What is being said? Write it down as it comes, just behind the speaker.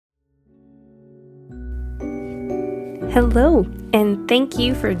Hello, and thank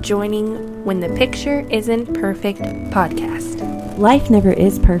you for joining When the Picture Isn't Perfect podcast. Life never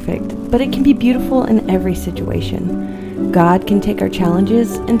is perfect, but it can be beautiful in every situation. God can take our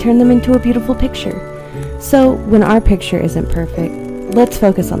challenges and turn them into a beautiful picture. So, when our picture isn't perfect, let's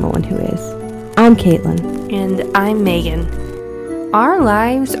focus on the one who is. I'm Caitlin. And I'm Megan. Our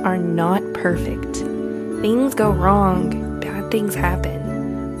lives are not perfect. Things go wrong, bad things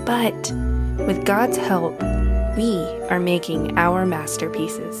happen. But with God's help, we are making our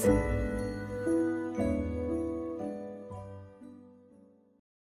masterpieces.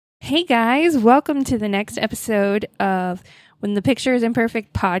 Hey guys, welcome to the next episode of When the Picture Isn't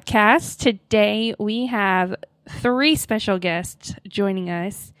Perfect podcast. Today we have 3 special guests joining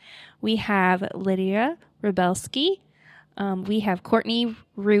us. We have Lydia Rebelski, we have Courtney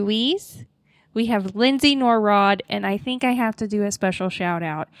Ruiz, we have Lindsay Norrod, and I think I have to do a special shout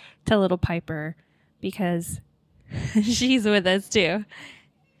out to Little Piper because she's with us too.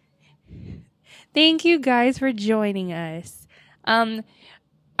 Thank you guys for joining us.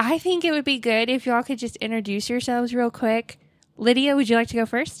 I think it would be good if y'all could just introduce yourselves real quick. Lydia, would you like to go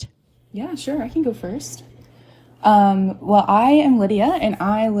first? Yeah, sure. I can go first. Well, I am Lydia, and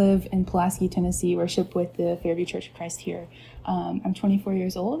I live in Pulaski, Tennessee, worship with the Fairview Church of Christ here. I'm 24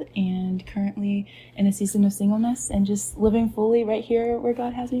 years old and currently in a season of singleness and just living fully right here where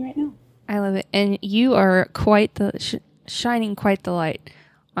God has me right now. I love it. And you are quite the shining quite the light,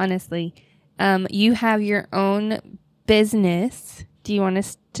 honestly. You have your own business. Do you want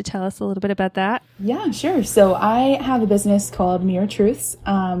us to tell us a little bit about that? Yeah, sure. So I have a business called Mere Truths,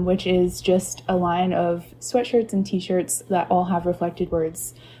 which is just a line of sweatshirts and t-shirts that all have reflected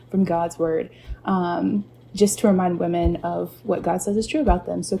words from God's word, just to remind women of what God says is true about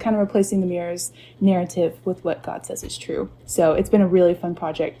them. So kind of replacing the mirror's narrative with what God says is true. So it's been a really fun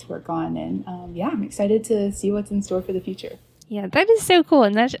project to work on. And I'm excited to see what's in store for the future. Yeah, that is so cool.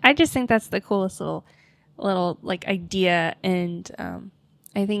 And I just think that's the coolest little like idea. And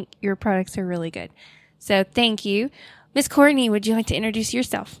I think your products are really good. So thank you. Miss Courtney, would you like to introduce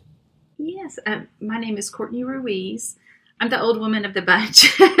yourself? Yes, my name is Courtney Ruiz. I'm the old woman of the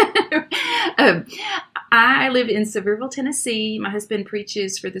bunch. I live in Sevierville, Tennessee. My husband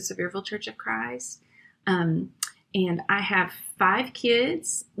preaches for the Sevierville Church of Christ. And I have 5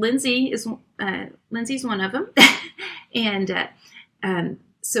 kids. Lindsay's one of them. And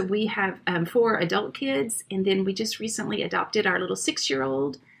so we have 4 adult kids. And then we just recently adopted our little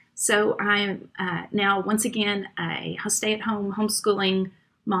 6-year-old. So I am now, once again, a stay-at-home homeschooling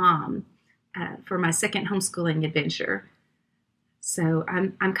mom for my second homeschooling adventure. So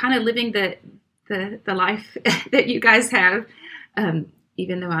I'm kind of living the life that you guys have,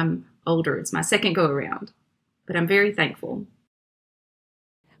 even though I'm older. It's my second go around, but I'm very thankful.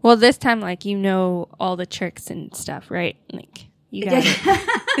 Well, this time, like, you know all the tricks and stuff, right? Like, you got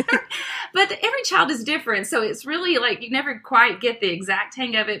it. But every child is different, so it's really like you never quite get the exact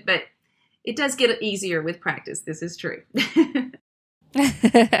hang of it, but it does get easier with practice. This is true.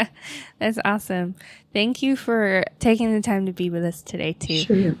 That's awesome. Thank you for taking the time to be with us today, too.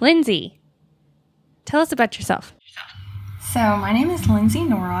 Sure. Lindsay, tell us about yourself. So my name is Lindsay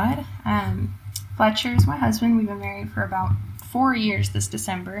Norrod. Fletcher is my husband. We've been married for about 4 years this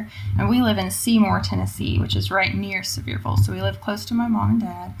December, and we live in Seymour, Tennessee, which is right near Sevierville. So we live close to my mom and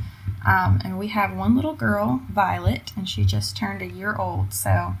dad. And we have one little girl, Violet, and she just turned 1 year old.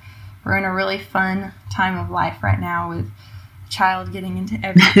 So we're in a really fun time of life right now with child getting into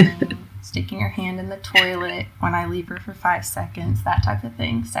everything, sticking her hand in the toilet when I leave her for 5 seconds, that type of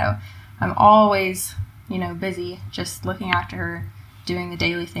thing. So I'm always, busy just looking after her, doing the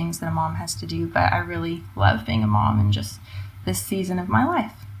daily things that a mom has to do. But I really love being a mom and just this season of my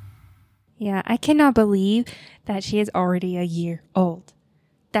life. Yeah, I cannot believe that she is already 1 year old.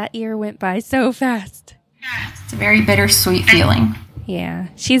 That year went by so fast. It's a very bittersweet feeling. Yeah,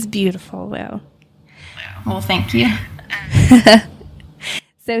 she's beautiful, though. Well, thank you.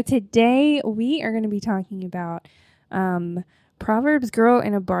 So today we are going to be talking about Proverbs Girl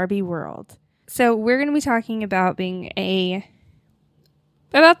in a Barbie World. So we're going to be talking about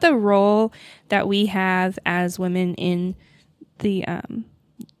about the role that we have as women in the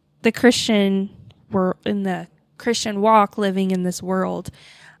Christian world, in the Christian walk, living in this world.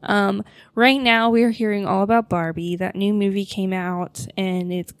 Right now we're hearing all about Barbie. That new movie came out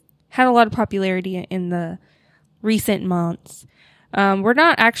and it's had a lot of popularity in the recent months. We're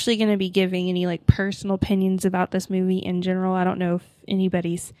not actually going to be giving any like personal opinions about this movie in general. I don't know if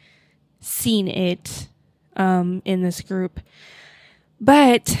anybody's seen it in this group,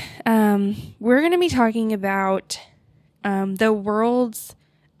 but we're going to be talking about the world's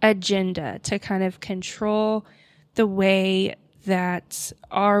agenda to kind of control the way that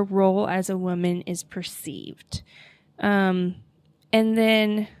our role as a woman is perceived. And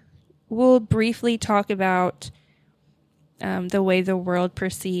then we'll briefly talk about the way the world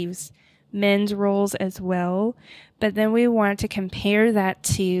perceives men's roles as well. But then we want to compare that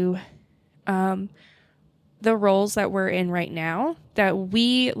to the roles that we're in right now, that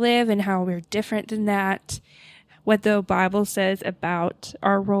we live, and how we're different than that, what the Bible says about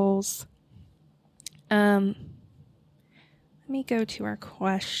our roles. Let me go to our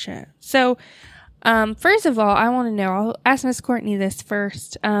question. So, first of all, I want to know, I'll ask Miss Courtney this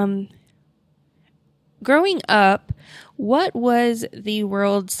first. Growing up, what was the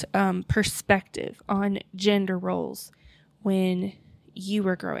world's perspective on gender roles when you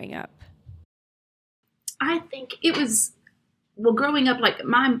were growing up? I think it was, well, growing up, like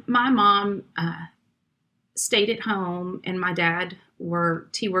my mom stayed at home, and my dad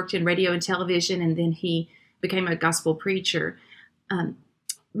worked in radio and television, and then he became a gospel preacher.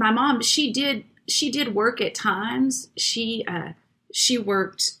 My mom, she did work at times. She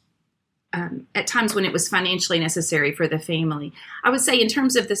worked at times when it was financially necessary for the family. I would say in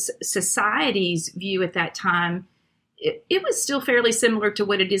terms of the society's view at that time, it was still fairly similar to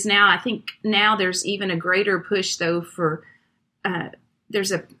what it is now. I think now there's even a greater push, though, for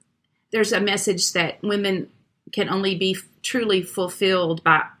there's a message that women can only be truly fulfilled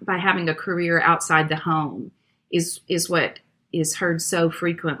by having a career outside the home is what is heard so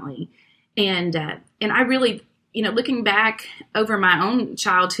frequently. And I really, looking back over my own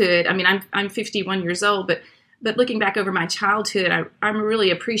childhood, I mean, I'm 51 years old, but looking back over my childhood, I'm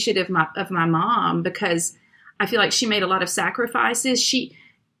really appreciative of my mom, because I feel like she made a lot of sacrifices. She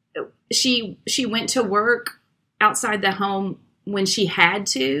went to work outside the home when she had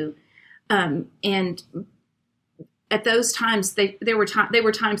to, and at those times they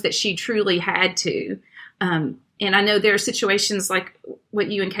were times that she truly had to. And I know there are situations like what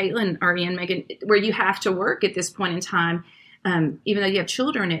you and Caitlin are in, Megan, where you have to work at this point in time, even though you have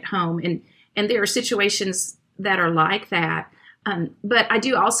children at home, and there are situations that are like that. But I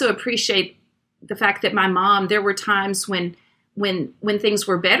do also appreciate the fact that my mom, there were times when things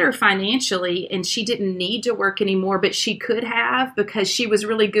were better financially and she didn't need to work anymore, but she could have, because she was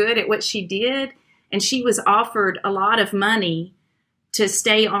really good at what she did. And she was offered a lot of money to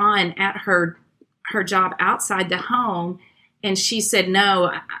stay on at her job outside the home. And she said,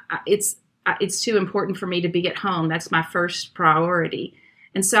 no, it's too important for me to be at home. That's my first priority.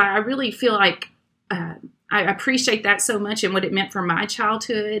 And so I really feel like I appreciate that so much and what it meant for my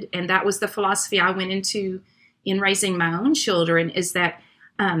childhood. And that was the philosophy I went into in raising my own children, is that,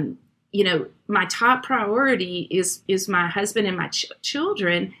 my top priority is my husband and my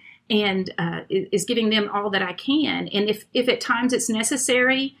children, and is giving them all that I can. And if at times it's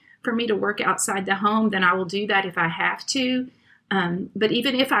necessary for me to work outside the home, then I will do that if I have to. But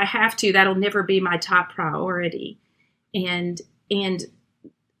even if I have to, that'll never be my top priority. And I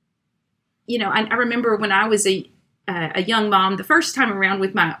remember when I was a young mom, the first time around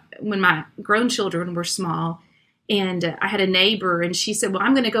when my grown children were small, and I had a neighbor, and she said, well,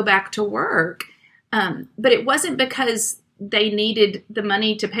 I'm going to go back to work. But it wasn't because they needed the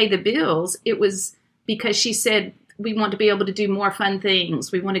money to pay the bills. It was because she said, we want to be able to do more fun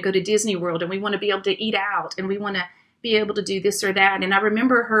things. We want to go to Disney World, and we want to be able to eat out, and we want to be able to do this or that. And I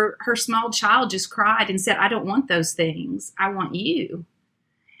remember her small child just cried and said, I don't want those things. I want you.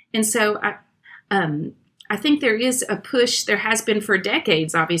 And so I think there is a push, there has been for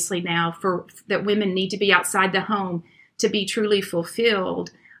decades, obviously now, for that women need to be outside the home to be truly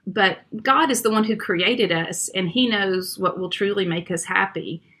fulfilled. But God is the one who created us, and he knows what will truly make us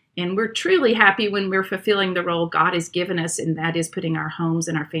happy. And we're truly happy when we're fulfilling the role God has given us, and that is putting our homes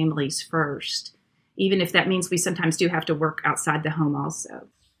and our families first, even if that means we sometimes do have to work outside the home also.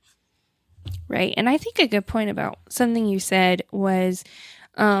 Right. And I think a good point about something you said was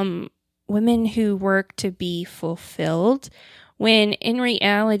women who work to be fulfilled, when in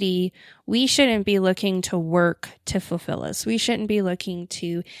reality, we shouldn't be looking to work to fulfill us. We shouldn't be looking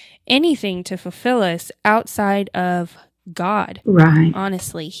to anything to fulfill us outside of God. Right.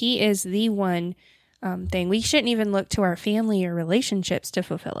 Honestly, he is the one thing. We shouldn't even look to our family or relationships to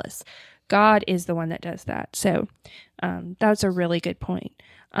fulfill us. God is the one that does that. So that's a really good point.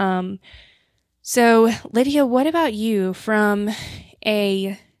 So Lydia, what about you from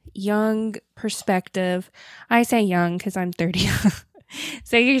a young perspective? I say young because I'm 30.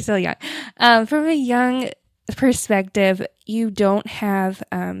 So you're still young. From a young perspective, you don't have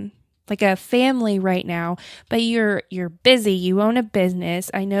like a family right now, but you're busy. You own a business.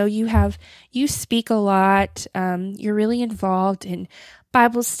 I know you speak a lot. You're really involved in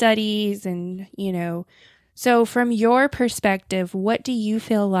Bible studies and, So from your perspective, what do you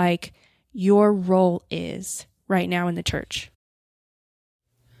feel like your role is right now in the church?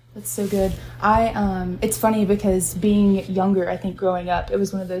 That's so good. It's funny because being younger, I think growing up, it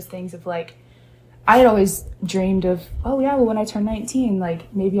was one of those things of like, I had always dreamed of, oh yeah, well when I turn 19,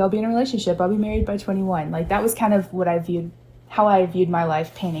 like maybe I'll be in a relationship, I'll be married by 21. Like that was kind of what how I viewed my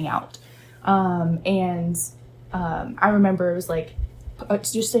life panning out. I remember it was like,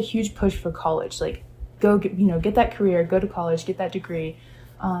 it's just a huge push for college. Like go get that career, go to college, get that degree,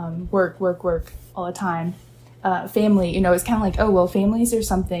 work all the time. Family, it's kind of like, oh, well, families are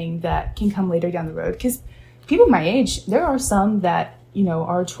something that can come later down the road. Because people my age, there are some that,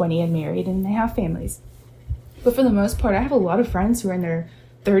 are 20 and married and they have families. But for the most part, I have a lot of friends who are in their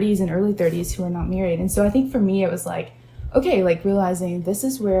 30s and early 30s who are not married. And so I think for me, it was like, okay, like realizing this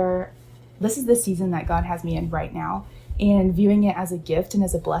is the season that God has me in right now, and viewing it as a gift and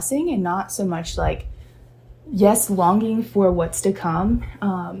as a blessing, and not so much like, yes, longing for what's to come,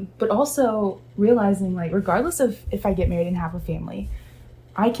 but also realizing like, regardless of if I get married and have a family,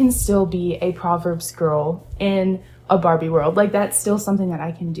 I can still be a Proverbs girl in a Barbie world. Like that's still something that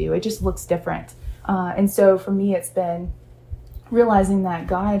I can do. It just looks different. And so for me, it's been realizing that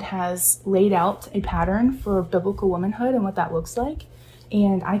God has laid out a pattern for biblical womanhood and what that looks like.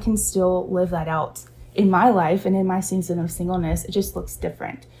 And I can still live that out in my life and in my season of singleness. It just looks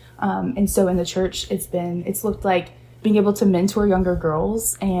different. And so in the church, it's looked like being able to mentor younger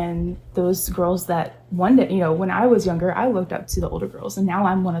girls, and those girls that one day, when I was younger, I looked up to the older girls, and now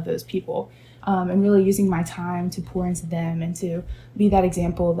I'm one of those people. And really using my time to pour into them and to be that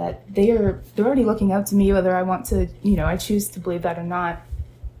example that they're already looking up to me, whether I want to, I choose to believe that or not.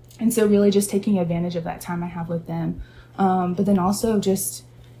 And so really just taking advantage of that time I have with them. But then also just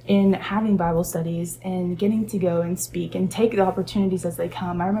in having Bible studies and getting to go and speak and take the opportunities as they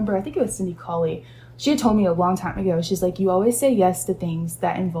come. I remember, I think it was Cindy Colley. She had told me a long time ago, she's like, you always say yes to things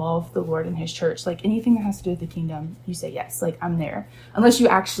that involve the Lord and his church. Like anything that has to do with the kingdom, you say yes. Like I'm there. Unless you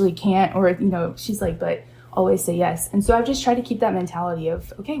actually can't, or, she's like, but always say yes. And so I've just tried to keep that mentality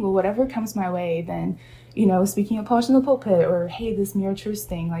of, okay, well, whatever comes my way, then, speaking of Polish in the pulpit, or hey, this Mere Truth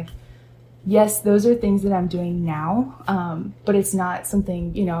thing, like, yes, those are things that I'm doing now, but it's not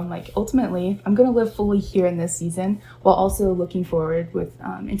something, I'm like, ultimately, I'm going to live fully here in this season while also looking forward with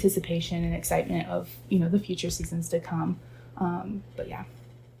anticipation and excitement of, the future seasons to come. But yeah.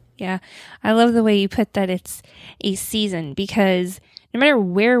 Yeah, I love the way you put that it's a season, because no matter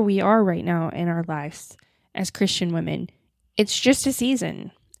where we are right now in our lives as Christian women, it's just a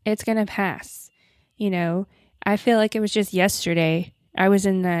season. It's going to pass. I feel like it was just yesterday I was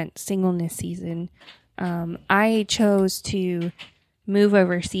in that singleness season. I chose to move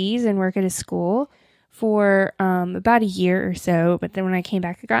overseas and work at a school for about a year or so. But then when I came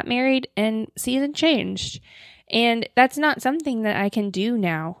back, I got married and season changed. And that's not something that I can do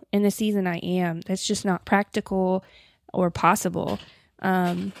now in the season I am. That's just not practical or possible.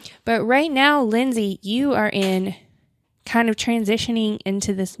 But right now, Lindsay, you are in kind of transitioning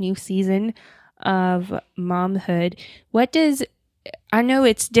into this new season of momhood. I know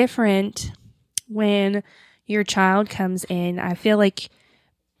it's different when your child comes in. I feel like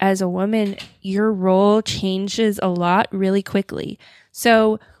as a woman, your role changes a lot really quickly.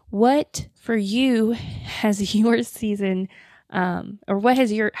 So what for you has your season, how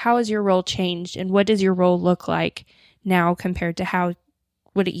has your role changed, and what does your role look like now compared to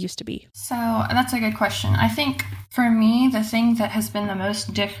what it used to be? So that's a good question. I think for me, the thing that has been the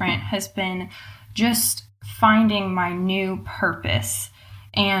most different has been just finding my new purpose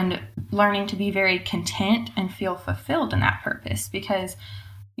and learning to be very content and feel fulfilled in that purpose. Because,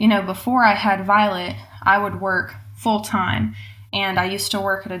 before I had Violet, I would work full time, and I used to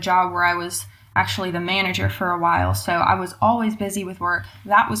work at a job where I was actually the manager for a while. So I was always busy with work.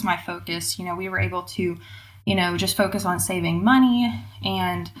 That was my focus. We were able to, just focus on saving money,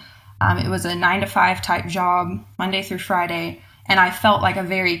 and it was a 9-to-5 type job, Monday through Friday. And I felt like a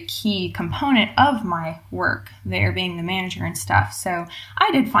very key component of my work there, being the manager and stuff. So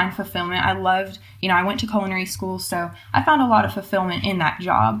I did find fulfillment. I loved, I went to culinary school, so I found a lot of fulfillment in that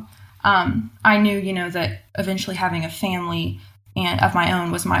job. I knew, that eventually having a family and of my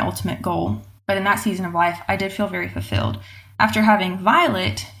own was my ultimate goal. But in that season of life, I did feel very fulfilled. After having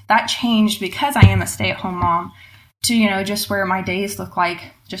Violet, that changed because I am a stay-at-home mom to, just where my days look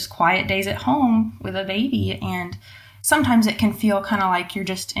like just quiet days at home with a baby. And sometimes it can feel kind of like you're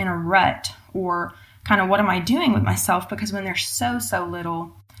just in a rut, or kind of what am I doing with myself? Because when they're so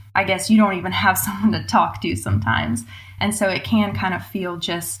little, I guess you don't even have someone to talk to sometimes. And so it can kind of feel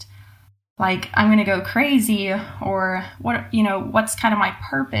just like I'm going to go crazy, or what's kind of my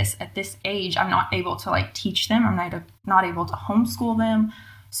purpose at this age. I'm not able to like teach them. I'm not able to homeschool them.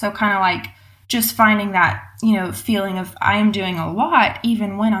 So kind of like just finding that, feeling of I am doing a lot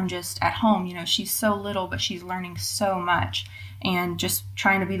even when I'm just at home. She's so little, but she's learning so much, and just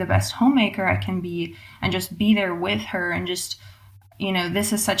trying to be the best homemaker I can be and just be there with her. And just,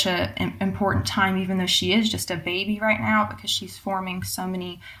 this is such an important time, even though she is just a baby right now, because she's forming so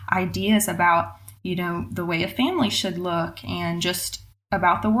many ideas about, the way a family should look and just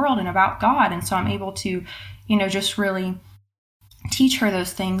about the world and about God. And so I'm able to, just really teach her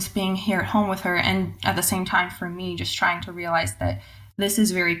those things being here at home with her. And at the same time, for me, just trying to realize that this is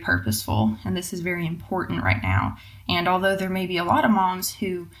very purposeful and this is very important right now. And although there may be a lot of moms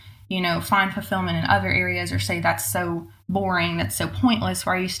who, find fulfillment in other areas or say that's so boring, that's so pointless,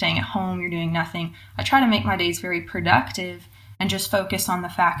 why are you staying at home, you're doing nothing, I try to make my days very productive and just focus on the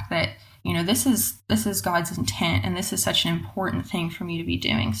fact that, this is God's intent, and this is such an important thing for me to be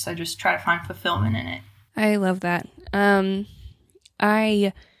doing. So just try to find fulfillment in it. I love that.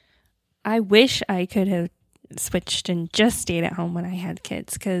 I wish I could have switched and just stayed at home when I had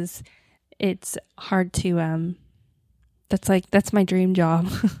kids, because it's hard to that's my dream job.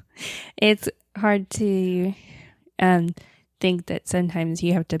 It's hard to think that sometimes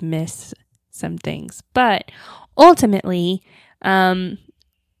you have to miss some things, but ultimately our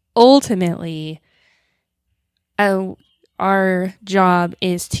job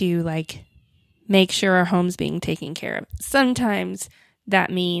is to like make sure our home's being taken care of. Sometimes that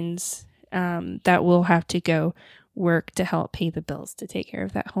means that we'll have to go work to help pay the bills to take care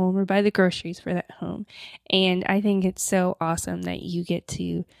of that home or buy the groceries for that home. And I think it's so awesome that you get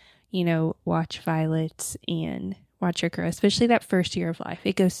to, watch Violet and watch her grow, especially that first year of life.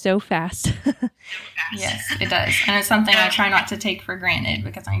 It goes so fast. Yes, it does. And it's something I try not to take for granted,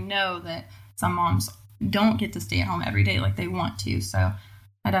 because I know that some moms don't get to stay at home every day like they want to. So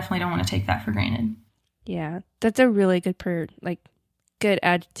I definitely don't want to take that for granted. Yeah, that's a really good good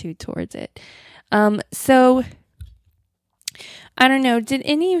attitude towards it. So I don't know, did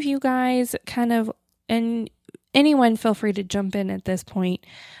any of you guys and anyone feel free to jump in at this point,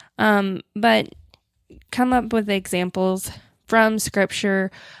 but come up with examples from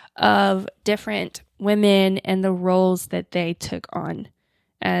scripture of different women and the roles that they took on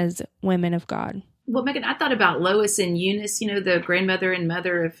as women of God. Well, Megan, I thought about Lois and Eunice, the grandmother and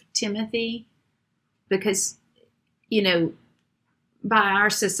mother of Timothy, because, by our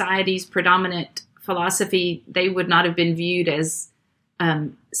society's predominant philosophy, they would not have been viewed as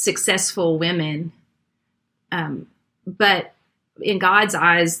successful women. But in God's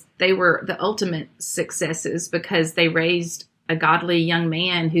eyes, they were the ultimate successes, because they raised a godly young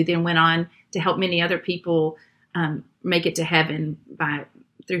man who then went on to help many other people make it to heaven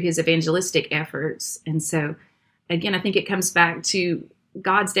through his evangelistic efforts. And so, again, I think it comes back to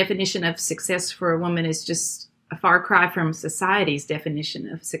God's definition of success for a woman is just a far cry from society's definition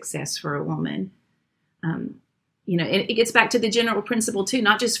of success for a woman. It gets back to the general principle too,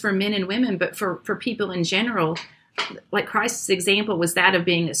 not just for men and women, but for people in general. Like Christ's example was that of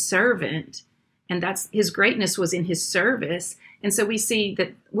being a servant, and that's his greatness was in his service. And so we see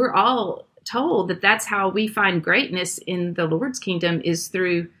that we're all told that that's how we find greatness in the Lord's kingdom, is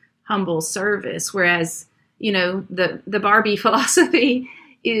through humble service. Whereas, the Barbie philosophy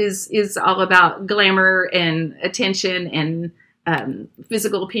is all about glamour and attention and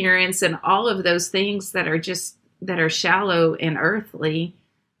physical appearance and all of those things that are shallow and earthly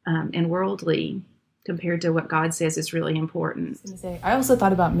and worldly compared to what God says is really important. I also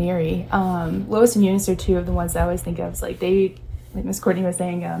thought about Mary. Lois and Eunice are two of the ones I always think of. Like Miss Courtney was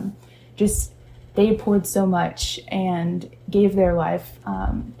saying, they poured so much and gave their life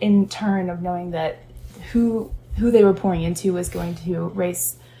in turn of knowing that who they were pouring into was going to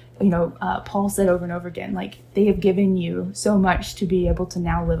raise. Paul said over and over again, like, they have given you so much to be able to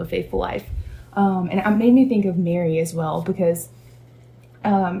now live a faithful life. And it made me think of Mary as well, because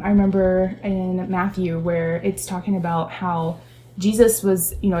I remember in Matthew where it's talking about how Jesus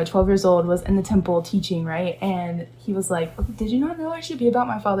was, at 12 years old, was in the temple teaching, right? And he was like, oh, did you not know I should be about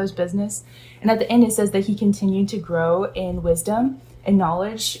my Father's business? And at the end, it says that he continued to grow in wisdom and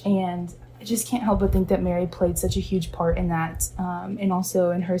knowledge. And I just can't help but think that Mary played such a huge part in that, and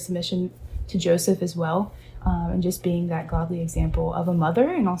also in her submission to Joseph as well, and just being that godly example of a mother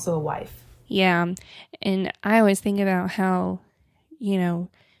and also a wife. Yeah, and I always think about how,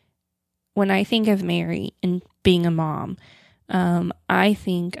 when I think of Mary and being a mom, I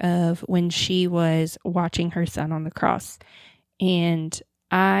think of when she was watching her son on the cross, and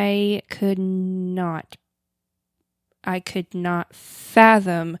I could not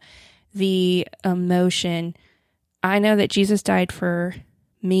fathom the emotion. I know that Jesus died for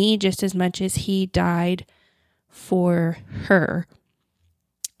me just as much as he died for her.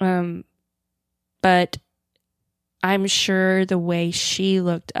 But I'm sure the way she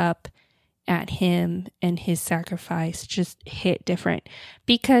looked up at him and his sacrifice just hit different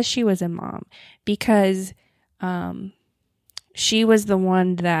because she was a mom, because she was the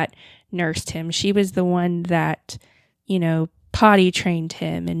one that nursed him. She was the one that, potty trained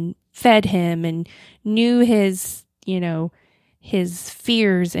him and fed him and knew his, his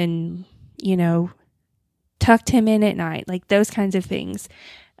fears and, tucked him in at night, like those kinds of things.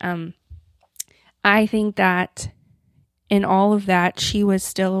 I think that in all of that, she was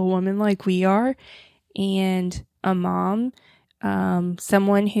still a woman like we are, and a mom,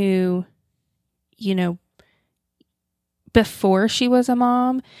 someone who, before she was a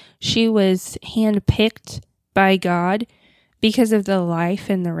mom, she was handpicked by God because of the life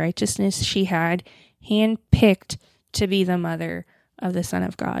and the righteousness she had, handpicked to be the mother of the Son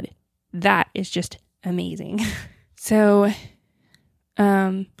of God. That is just amazing. So,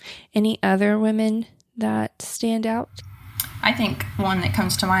 any other women that stand out? I think one that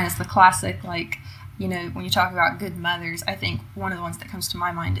comes to mind is the classic, when you talk about good mothers, I think one of the ones that comes to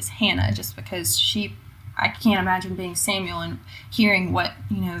my mind is Hannah, just because I can't imagine being Samuel and hearing what,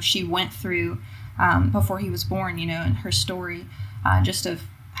 she went through before he was born, and her story, just of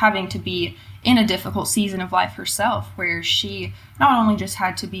having to be in a difficult season of life herself, where she not only just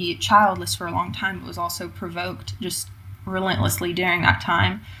had to be childless for a long time, but was also provoked just relentlessly during that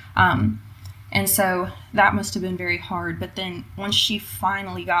time. And so that must have been very hard. But then once she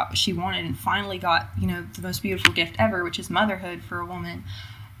finally got what she wanted and finally got, the most beautiful gift ever, which is motherhood for a woman,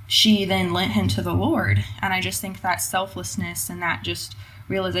 she then lent him to the Lord. And I just think that selflessness and that just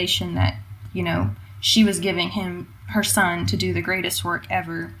realization that, she was giving him her son to do the greatest work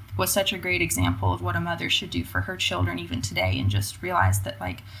ever was such a great example of what a mother should do for her children even today. And just realize that,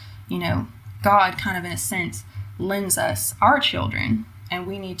 God kind of in a sense lends us our children, and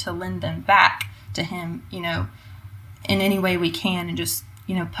we need to lend them back to him, in any way we can, and just,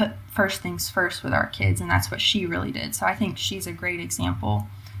 put first things first with our kids. And that's what she really did. So I think she's a great example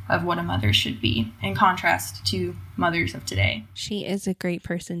of what a mother should be, in contrast to mothers of today. She is a great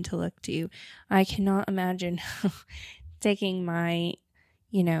person to look to. I cannot imagine taking my,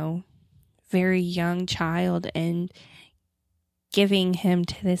 very young child and giving him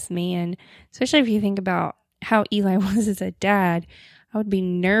to this man, especially if you think about how Eli was as a dad. I would be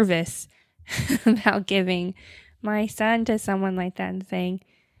nervous about giving my son to someone like that and saying,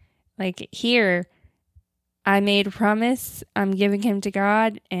 here, I made a promise, I'm giving him to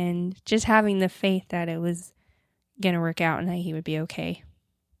God, and just having the faith that it was going to work out and that he would be okay.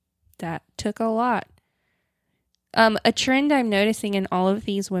 That took a lot. A trend I'm noticing in all of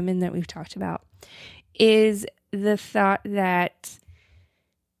these women that we've talked about is the thought that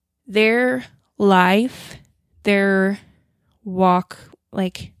their life, their walk,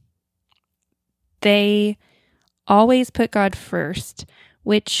 they always put God first,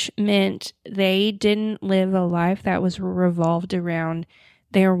 which meant they didn't live a life that was revolved around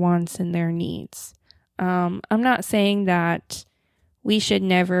their wants and their needs. I'm not saying that we should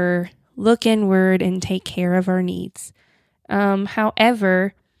never look inward and take care of our needs.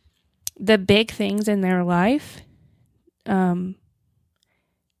 However, the big things in their life, it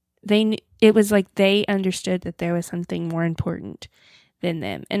was like they understood that there was something more important than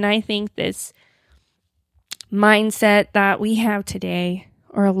them. And I think this mindset that we have today,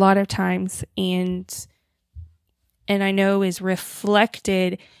 or a lot of times, and I know is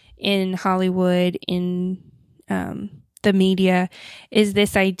reflected in Hollywood, in the media, is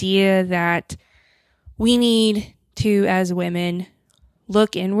this idea that we need to, as women,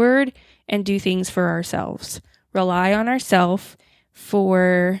 look inward and do things for ourselves, rely on ourselves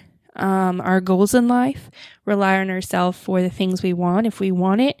for our goals in life, rely on ourselves for the things we want. If we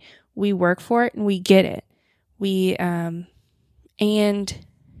want it, we work for it and we get it. And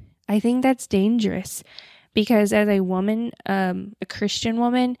I think that's dangerous, because as a woman, a Christian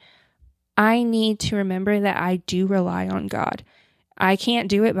woman, I need to remember that I do rely on God. I can't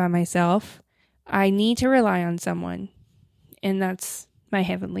do it by myself. I need to rely on someone, and that's my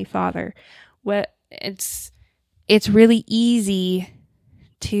Heavenly Father. It's really easy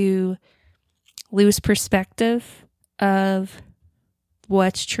to lose perspective of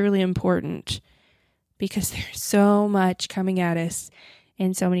what's truly important, because there's so much coming at us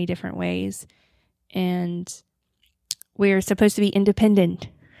in so many different ways. And we're supposed to be independent.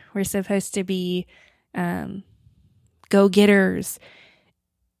 We're supposed to be go-getters.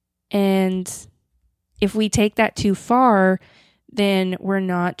 And if we take that too far, then we're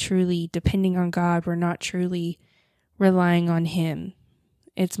not truly depending on God. We're not truly relying on Him.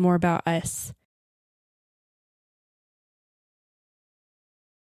 It's more about us.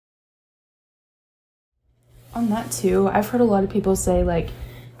 On that too, I've heard a lot of people say, like,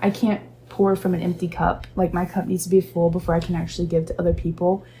 I can't pour from an empty cup. Like, my cup needs to be full before I can actually give to other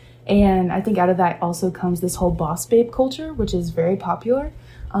people. And I think out of that also comes this whole boss babe culture, which is very popular.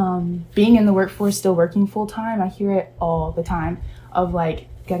 Being in the workforce, still working full time, I hear it all the time of like,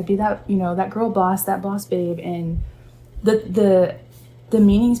 gotta be that, that girl boss, that boss babe. And the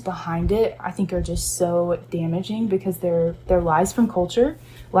meanings behind it, I think, are just so damaging because they're lies from culture,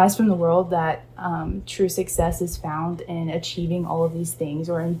 lies from the world, that true success is found in achieving all of these things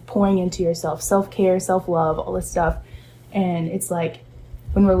or in pouring into yourself, self-care, self-love, all this stuff. And it's like,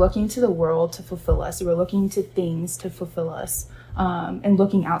 when we're looking to the world to fulfill us, we're looking to things to fulfill us, and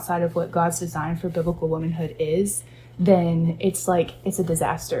looking outside of what God's design for biblical womanhood is, then it's like, it's a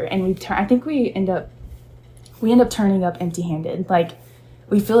disaster. And I think we end up turning up empty-handed. Like,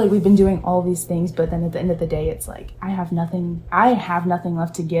 we feel like we've been doing all these things, but then at the end of the day, it's like, I have nothing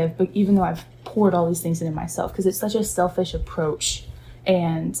left to give, but even though I've poured all these things into myself, because it's such a selfish approach.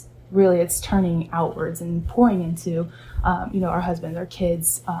 And really, it's turning outwards and pouring into, our husbands, our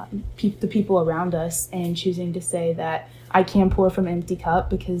kids, the people around us, and choosing to say that I can pour from an empty cup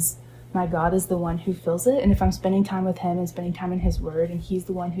because my God is the one who fills it. And if I'm spending time with Him and spending time in His Word, and He's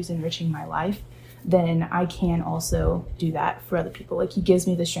the one who's enriching my life, then I can also do that for other people. Like, He gives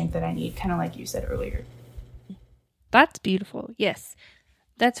me the strength that I need, kind of like you said earlier. That's beautiful. Yes,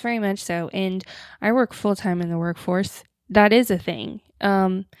 that's very much so. And I work full-time in the workforce. That is a thing.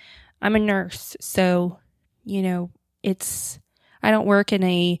 I'm a nurse, so, I don't work in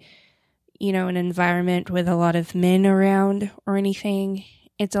an environment with a lot of men around or anything.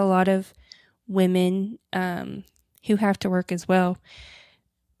 It's a lot of women who have to work as well.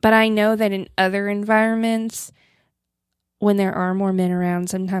 But I know that in other environments, when there are more men around,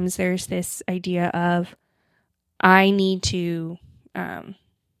 sometimes there's this idea of, I need to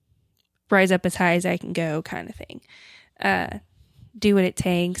rise up as high as I can go kind of thing. Do what it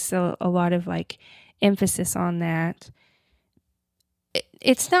takes. So a lot of like emphasis on that.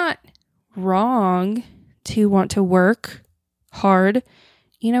 It's not wrong to want to work hard.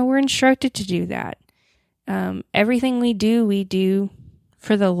 We're instructed to do that. Everything we do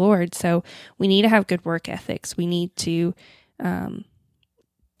for the Lord. So we need to have good work ethics. We need to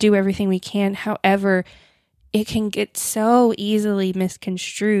do everything we can. However, it can get so easily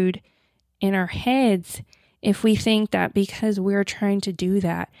misconstrued in our heads if we think that because we're trying to do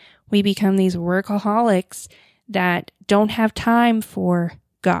that, we become these workaholics that don't have time for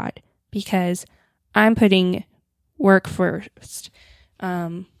God because I'm putting work first.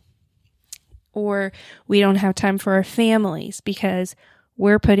 Or we don't have time for our families because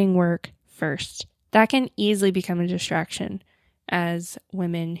we're putting work first. That can easily become a distraction as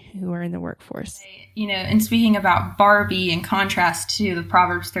women who are in the workforce. And speaking about Barbie in contrast to the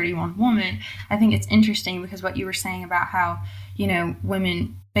Proverbs 31 woman, I think it's interesting because what you were saying about how,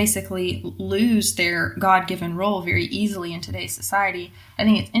 women basically lose their God-given role very easily in today's society. I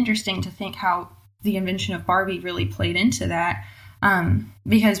think it's interesting to think how the invention of Barbie really played into that.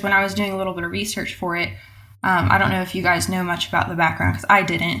 Because when I was doing a little bit of research for it, I don't know if you guys know much about the background because I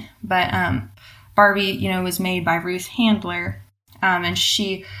didn't, but Barbie, was made by Ruth Handler, and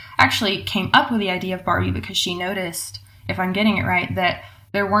she actually came up with the idea of Barbie because she noticed, if I'm getting it right, that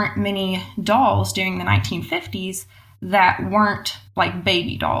there weren't many dolls during the 1950s that weren't like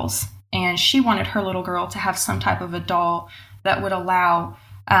baby dolls, and she wanted her little girl to have some type of a doll that would allow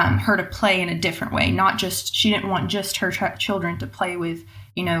her to play in a different way. She didn't want just her children to play with,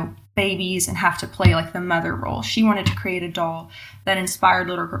 babies and have to play like the mother role. She wanted to create a doll that inspired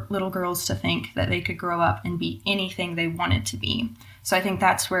little girls to think that they could grow up and be anything they wanted to be. So I think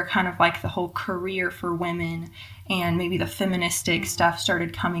that's where kind of like the whole career for women and maybe the feministic stuff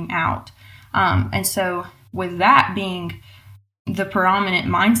started coming out. And so with that being the predominant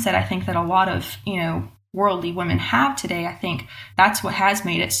mindset, I think that a lot of, worldly women have today, I think that's what has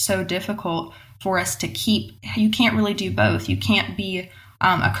made it so difficult for us to keep. You can't really do both. You can't be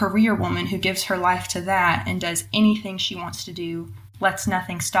a career woman who gives her life to that and does anything she wants to do, lets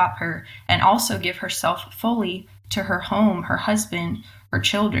nothing stop her, and also give herself fully to her home, her husband, her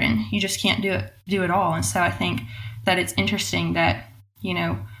children. You just can't do it all. And so I think that it's interesting that,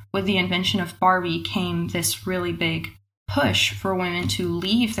 with the invention of Barbie came this really big push for women to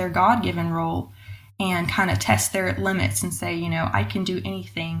leave their God-given role and kind of test their limits and say, I can do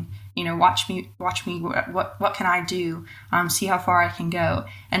anything, watch me, what can I do? See how far I can go.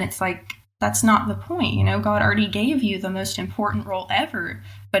 And it's like, that's not the point. You know, God already gave you the most important role ever.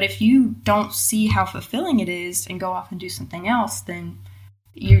 But if you don't see how fulfilling it is and go off and do something else, then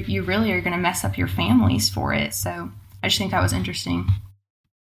you really are going to mess up your families for it. So I just think that was interesting.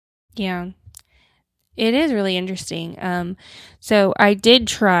 Yeah, it is really interesting. So I did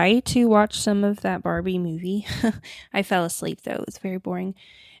try to watch some of that Barbie movie. I fell asleep though. It was very boring.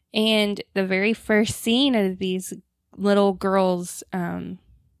 And the very first scene of these little girls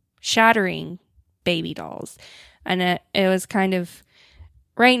shattering baby dolls. And it was kind of,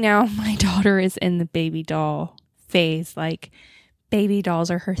 right now my daughter is in the baby doll phase. Like, baby dolls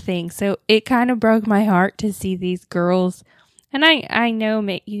are her thing. So it kind of broke my heart to see these girls. And I know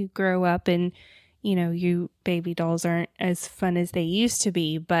you grow up and, you know, you baby dolls aren't as fun as they used to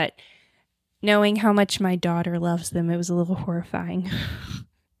be. But knowing how much my daughter loves them, it was a little horrifying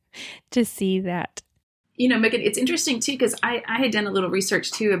to see that. You know, Megan, it's interesting too, because I had done a little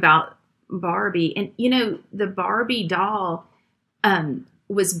research too about Barbie. And, you know, the Barbie doll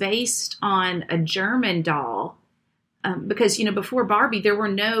was based on a German doll. Because, you know, before Barbie, there were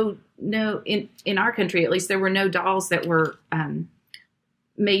no in our country, at least, there were no dolls that were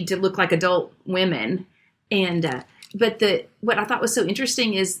made to look like adult women. And but what I thought was so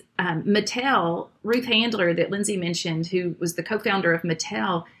interesting is Mattel, Ruth Handler that Lindsay mentioned, who was the co-founder of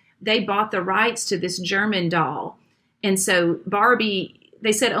Mattel, they bought the rights to this German doll. And so Barbie,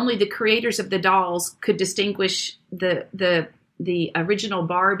 they said only the creators of the dolls could distinguish the original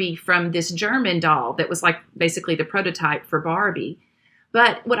Barbie from this German doll that was like basically the prototype for Barbie.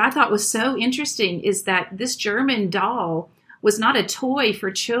 But what I thought was so interesting is that this German doll was not a toy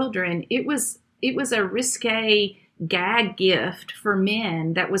for children. It was a risque gag gift for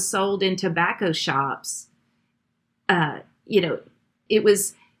men that was sold in tobacco shops. You know, it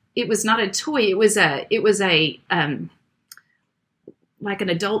was not a toy. It was a like an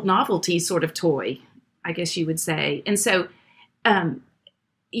adult novelty sort of toy, I guess you would say. And so,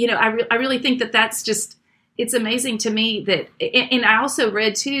 you know, I really think that that's just, it's amazing to me that, and I also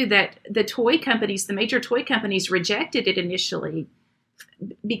read too that the major toy companies rejected it initially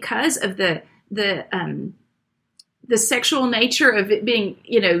because of the sexual nature of it being,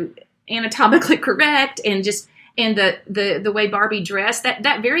 you know, anatomically correct, and the way Barbie dressed.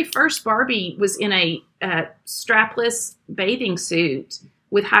 That very first Barbie was in a strapless bathing suit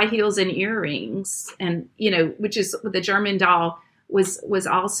with high heels and earrings, and, you know, which is what the German doll was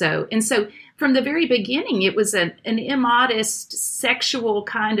also. And so from the very beginning, it was an immodest sexual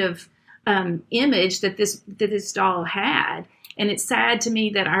kind of image that this doll had. And it's sad to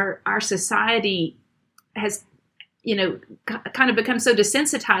me that our society has, you know, kind of become so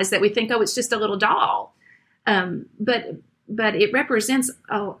desensitized that we think, oh, it's just a little doll. But it represents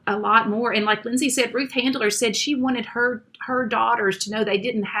a lot more. And like Lindsay said, Ruth Handler said she wanted her daughters to know they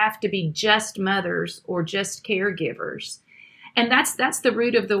didn't have to be just mothers or just caregivers. And that's the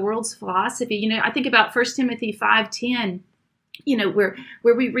root of the world's philosophy. You know, I think about 1 Timothy 5:10, you know, where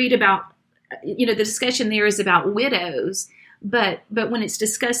we read about, you know, the discussion there is about widows, but when it's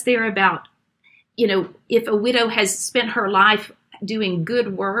discussed there about, you know, if a widow has spent her life doing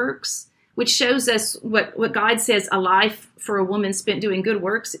good works, which shows us what God says a life for a woman spent doing good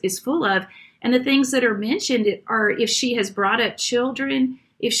works is full of. And the things that are mentioned are if she has brought up children,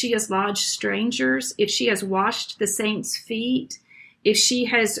 if she has lodged strangers, if she has washed the saints' feet, if she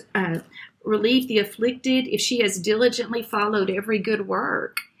has relieved the afflicted, if she has diligently followed every good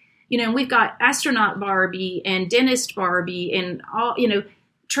work. You know, and we've got astronaut Barbie and dentist Barbie and all, you know,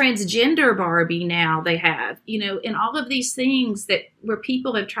 transgender Barbie now they have, you know, and all of these things where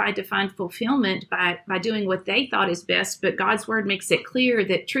people have tried to find fulfillment by doing what they thought is best. But God's word makes it clear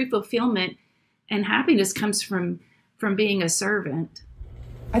that true fulfillment and happiness comes from being a servant.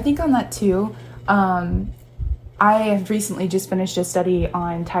 I think on that too, I have recently just finished a study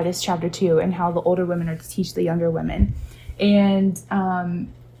on Titus chapter 2 and how the older women are to teach the younger women. And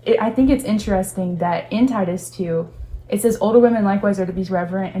I think it's interesting that in Titus 2, it says older women likewise are to be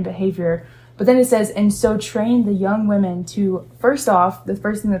reverent in behavior. But then it says, and so train the young women to, first off, the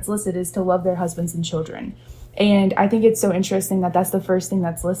first thing that's listed is to love their husbands and children. And I think it's so interesting that that's the first thing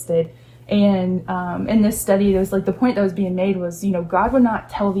that's listed. And in this study, it was like the point that was being made was, you know, God would not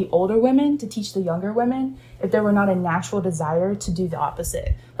tell the older women to teach the younger women if there were not a natural desire to do the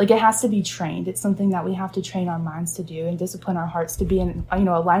opposite. Like, it has to be trained. It's something that we have to train our minds to do and discipline our hearts to be in, you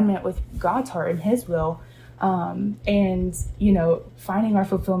know, alignment with God's heart and his will. And, you know, finding our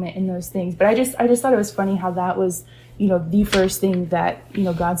fulfillment in those things. But I just thought it was funny how that was, you know, the first thing that, you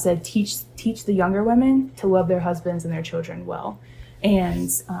know, God said, teach the younger women to love their husbands and their children well. And,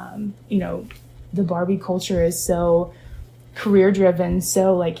 you know, the Barbie culture is so career driven,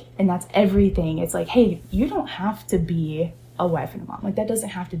 so like, and that's everything. It's like, hey, you don't have to be a wife and a mom. Like, that doesn't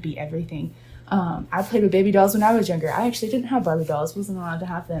have to be everything. I played with baby dolls when I was younger. I actually didn't have Barbie dolls, wasn't allowed to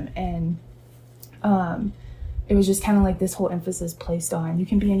have them. And it was just kind of like this whole emphasis placed on, you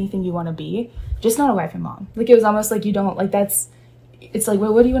can be anything you want to be, just not a wife and mom. Like, it was almost like, you don't, like, it's like,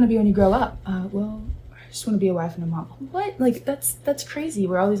 well, what do you want to be when you grow up? Well, I just want to be a wife and a mom. What? Like, that's crazy,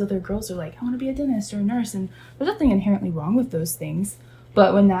 where all these other girls are like, I want to be a dentist or a nurse. And there's nothing inherently wrong with those things.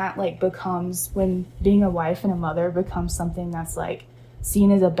 But when that, like, when being a wife and a mother becomes something that's, like,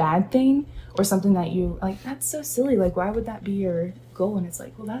 seen as a bad thing, or something that you, like, that's so silly. Like, why would that be your goal? And it's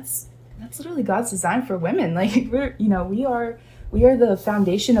like, well, that's literally God's design for women. Like, we are the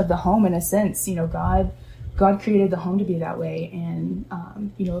foundation of the home in a sense. God created the home to be that way. And,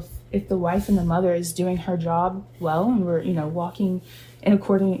 if the wife and the mother is doing her job well, and we're, walking in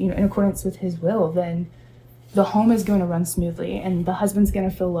accordance with his will, then the home is going to run smoothly, and the husband's going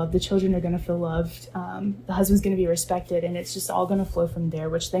to feel loved. The children are going to feel loved. The husband's going to be respected, and it's just all going to flow from there,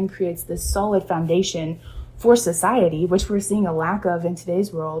 which then creates this solid foundation for society, which we're seeing a lack of in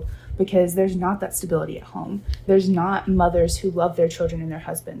today's world, because there's not that stability at home. There's not mothers who love their children and their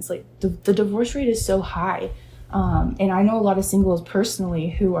husbands. Like, the divorce rate is so high. And I know a lot of singles personally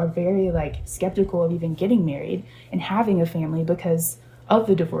who are very, like, skeptical of even getting married and having a family because of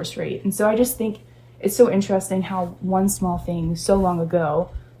the divorce rate. And so I just think it's so interesting how one small thing so long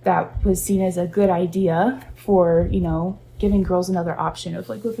ago that was seen as a good idea for, giving girls another option of,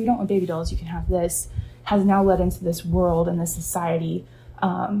 like, well, if we don't want baby dolls, you can have this, has now led into this world and this society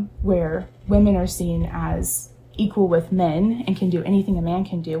where women are seen as equal with men and can do anything a man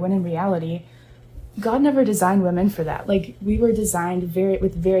can do, when in reality, God never designed women for that. Like, we were designed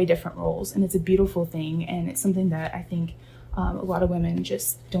with very different roles, and it's a beautiful thing, and it's something that I think a lot of women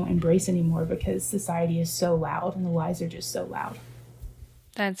just don't embrace anymore, because society is so loud and the lies are just so loud.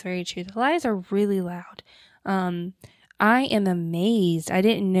 That's very true. The lies are really loud. I am amazed. I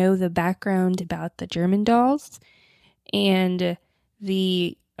didn't know the background about the German dolls, and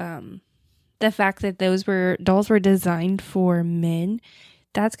the fact that those dolls were designed for men.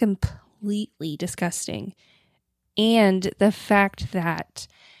 That's completely disgusting. And the fact that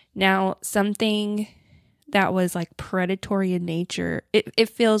now something that was like predatory in nature, it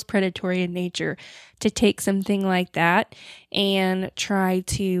feels predatory in nature to take something like that and try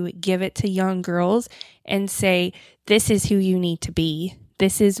to give it to young girls and say, this is who you need to be.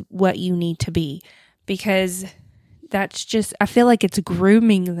 This is what you need to be. Because that's just, I feel like it's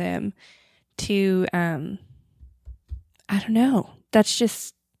grooming them to, I don't know. That's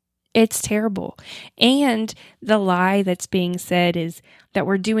just, it's terrible. And the lie that's being said is that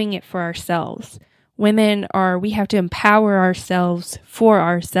we're doing it for ourselves. We have to empower ourselves for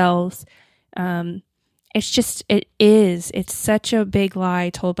ourselves. It's such a big lie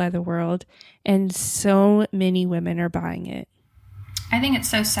told by the world, and so many women are buying it. I think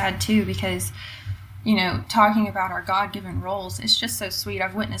it's so sad too, because, talking about our God-given roles, it's just so sweet.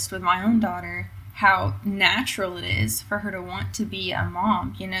 I've witnessed with my own daughter how natural it is for her to want to be a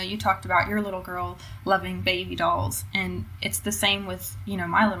mom. You talked about your little girl loving baby dolls, and it's the same with,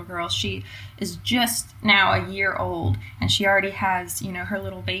 my little girl. She is just now a year old, and she already has, her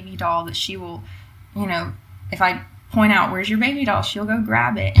little baby doll that she will, if I point out, where's your baby doll, she'll go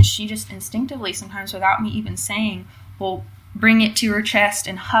grab it, and she just instinctively, sometimes without me even saying, will bring it to her chest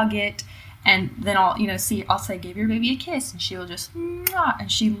and hug it. And then I'll say, give your baby a kiss, and she will just, mwah,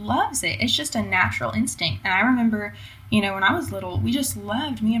 and she loves it. It's just a natural instinct. And I remember, when I was little, me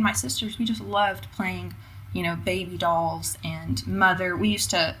and my sisters, we just loved playing, baby dolls and mother. We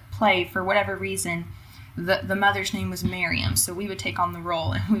used to play, for whatever reason, the mother's name was Miriam. So we would take on the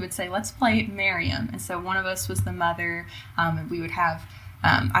role, and we would say, let's play Miriam. And so one of us was the mother, and we would have,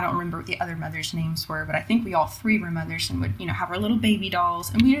 I don't remember what the other mothers' names were, but I think we all three were mothers, and would, have our little baby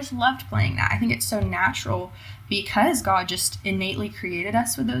dolls, and we just loved playing that. I think it's so natural because God just innately created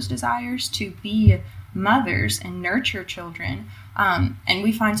us with those desires to be mothers and nurture children, and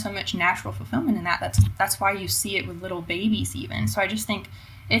we find so much natural fulfillment in that. That's why you see it with little babies even. So I just think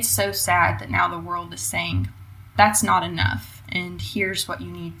it's so sad that now the world is saying that's not enough, and here's what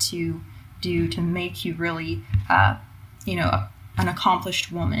you need to do to make you really, an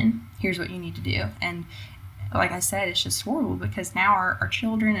accomplished woman. Here's what you need to do. And like I said, it's just horrible, because now our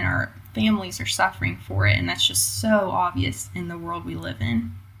children and our families are suffering for it, and that's just so obvious in the world we live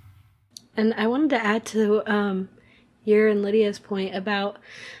in. And I wanted to add to your and Lydia's point about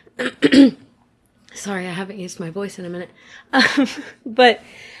sorry, I haven't used my voice in a minute. But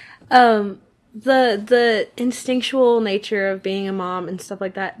the instinctual nature of being a mom and stuff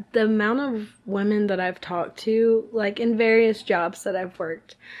like that, the amount of women that I've talked to, like in various jobs that I've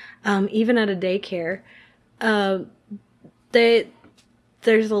worked, even at a daycare, they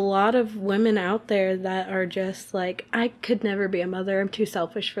there's a lot of women out there that are just like, I could never be a mother. I'm too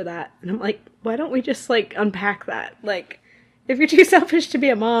selfish for that. And I'm like, why don't we just like unpack that? Like, if you're too selfish to be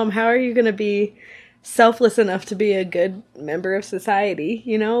a mom, how are you going to be selfless enough to be a good member of society?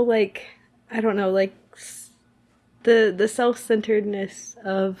 You know, like, I don't know, like the self-centeredness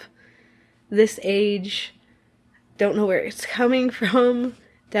of this age, don't know where it's coming from.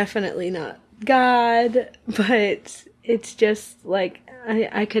 Definitely not God, but it's just like,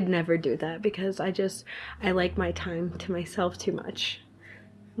 I could never do that because I like my time to myself too much.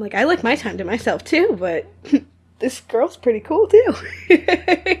 Like, I like my time to myself too, but this girl's pretty cool too.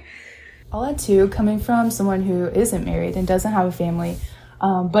 I'll add too, coming from someone who isn't married and doesn't have a family,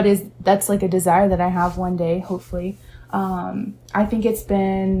 but that's like a desire that I have one day, hopefully. I think it's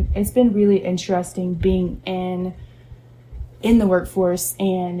been really interesting being in the workforce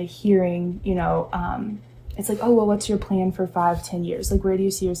and hearing, it's like, oh, well, what's your plan for 5-10 years? Like, where do you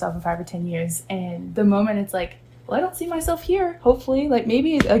see yourself in 5 or 10 years? And the moment it's like, well, I don't see myself here, hopefully. Like,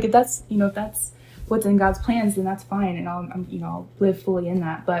 maybe, like, if that's what's in God's plans, then that's fine. And I'll live fully in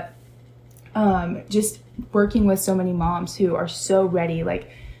that. But just working with so many moms who are so ready.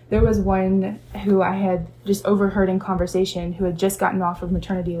 Like, there was one who I had just overheard in conversation who had just gotten off of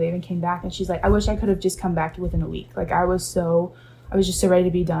maternity leave and came back. And she's like, I wish I could have just come back within a week. Like, I was just so ready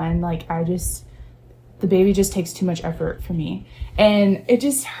to be done. Like, the baby just takes too much effort for me. And it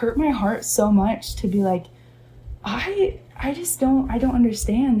just hurt my heart so much to be like, I don't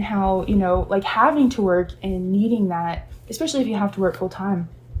understand how, like, having to work and needing that, especially if you have to work full time,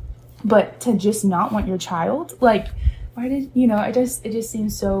 but to just not want your child, like, why did, it just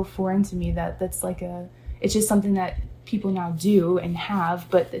seems so foreign to me that's like it's just something that people now do and have,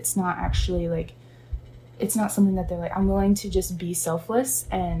 but it's not actually like, it's not something that they're like, I'm willing to just be selfless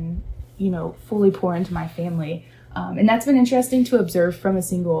and, fully pour into my family. And that's been interesting to observe from a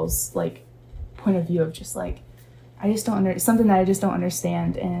singles, like, point of view of just like, something that I just don't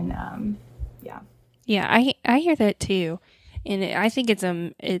understand. And, yeah. Yeah, I hear that too. And I think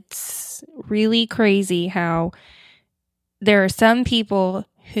it's really crazy how there are some people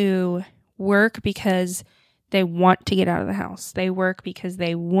who work because they want to get out of the house. They work because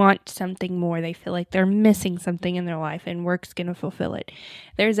they want something more. They feel like they're missing something in their life and work's going to fulfill it.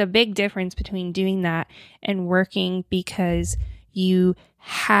 There's a big difference between doing that and working because you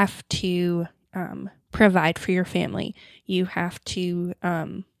have to provide for your family. You have to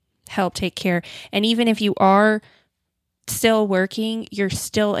help take care. And even if you are still working, you're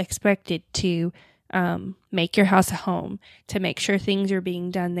still expected to make your house a home, to make sure things are being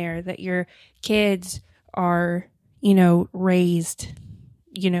done there, that your kids are, raised,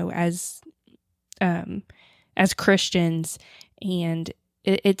 as Christians. And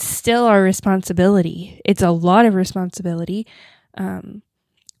it's still our responsibility. It's a lot of responsibility.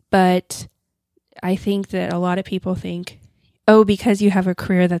 But I think that a lot of people think, oh, because you have a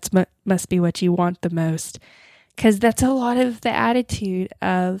career, that's must be what you want the most. Because that's a lot of the attitude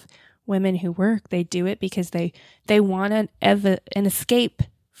of women who work. They do it because they want an escape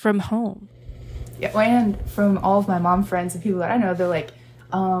from home. Yeah, and from all of my mom friends and people that I know, they're like,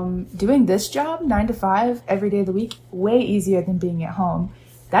 doing this job 9 to 5 every day of the week, way easier than being at home.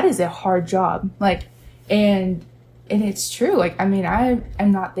 That is a hard job. Like, and it's true. Like, I mean, I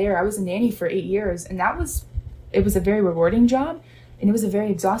am not there. I was a nanny for 8 years, and it was a very rewarding job, and it was a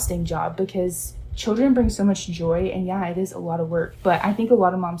very exhausting job because children bring so much joy, and yeah, it is a lot of work. But I think a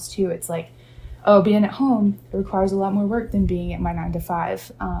lot of moms too, it's like, oh, being at home, it requires a lot more work than being at my 9 to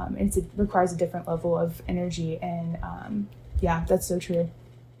 5. It requires a different level of energy, and yeah, that's so true.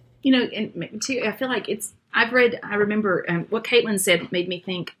 And too, I feel like I remember what Caitlin said made me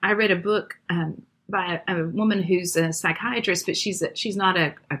think. I read a book by a woman who's a psychiatrist, but she's not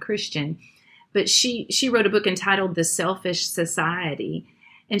a Christian. But she wrote a book entitled The Selfish Society.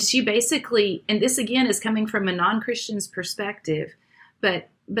 And she basically, and this again is coming from a non-Christian's perspective, but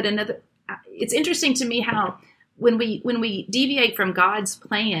it's interesting to me how when we deviate from God's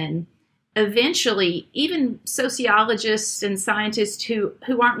plan, eventually even sociologists and scientists who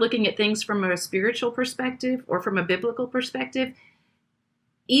aren't looking at things from a spiritual perspective or from a biblical perspective,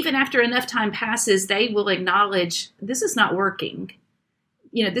 even after enough time passes, they will acknowledge this is not working.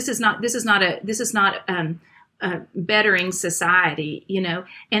 This is not bettering society,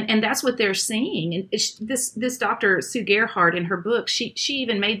 and that's what they're seeing. And this Dr. Sue Gerhardt in her book, she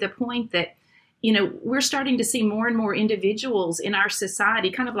even made the point that, we're starting to see more and more individuals in our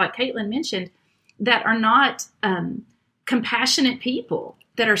society, kind of like Caitlin mentioned, that are not compassionate people,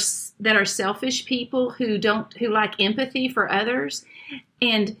 that are selfish people who lack empathy for others.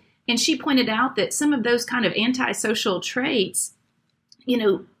 And she pointed out that some of those kind of antisocial traits,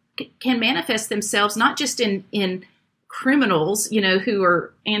 can manifest themselves not just in criminals, who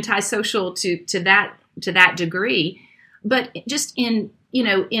are antisocial to that degree, but just in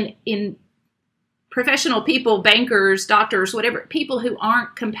professional people, bankers, doctors, whatever, people who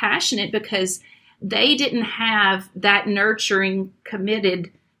aren't compassionate because they didn't have that nurturing,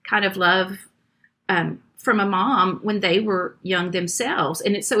 committed kind of love from a mom when they were young themselves.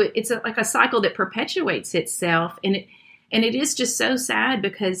 And it's like a cycle that perpetuates itself. And it is just so sad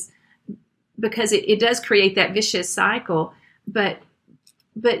because it does create that vicious cycle. But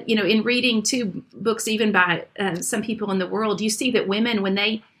in reading too books, even by some people in the world, you see that women, when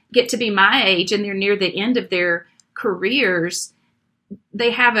they get to be my age and they're near the end of their careers,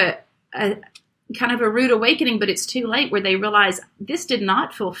 they have a kind of a rude awakening, but it's too late, where they realize this did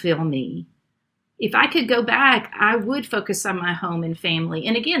not fulfill me. If I could go back, I would focus on my home and family.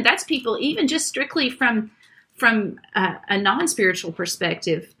 And again, that's people even just strictly from a non-spiritual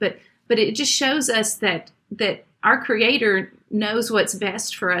perspective, but it just shows us that our Creator knows what's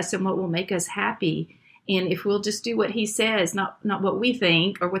best for us and what will make us happy. And if we'll just do what He says, not what we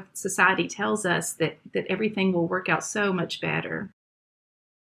think or what society tells us, that everything will work out so much better.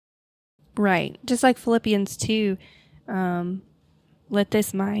 Right. Just like Philippians 2, let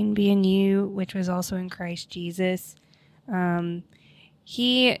this mind be in you, which was also in Christ Jesus.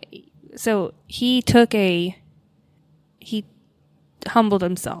 He humbled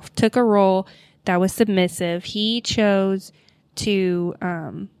himself, took a role that was submissive. He chose to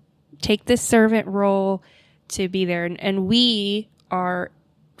take this servant role, to be there. And we are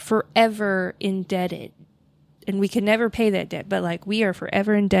forever indebted. And we can never pay that debt, but we are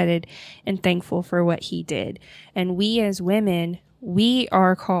forever indebted and thankful for what He did. And we as women, we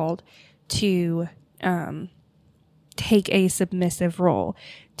are called to take a submissive role,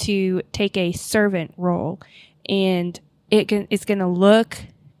 to take a servant role. And it's going to look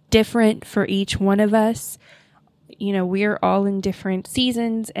different for each one of us. We're all in different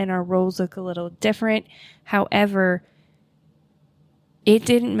seasons and our roles look a little different. However, it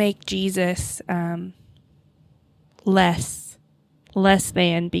didn't make Jesus less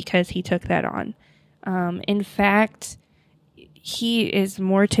than because He took that on. In fact, He is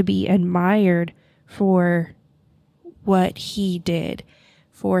more to be admired for what He did,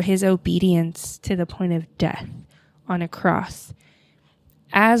 for His obedience to the point of death on a cross.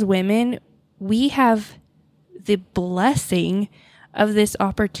 As women, we have the blessing of this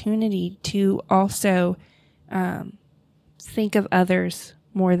opportunity to also think of others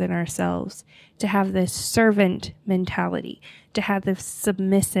more than ourselves, to have this servant mentality, to have this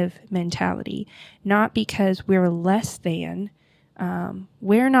submissive mentality, not because we're less than,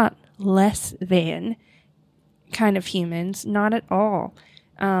 we're not less than kind of humans, not at all.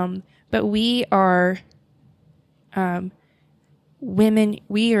 But we are women,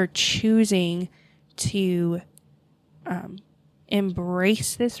 we are choosing to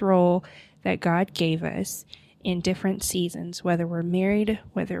embrace this role that God gave us in different seasons, whether we're married,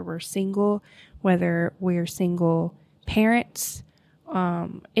 whether we're single, whether we're single parents.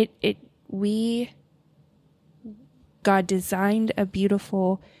 God designed a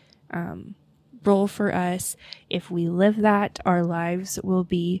beautiful role for us. If we live that, our lives will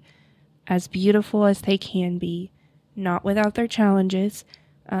be as beautiful as they can be, not without their challenges.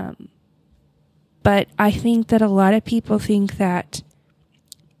 But I think that a lot of people think that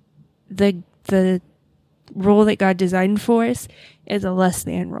the role that God designed for us is a less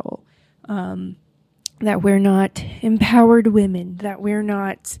than role. That we're not empowered women, that we're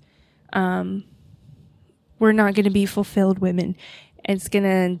not going to be fulfilled women. It's going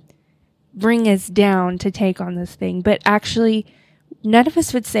to bring us down to take on this thing. But actually, none of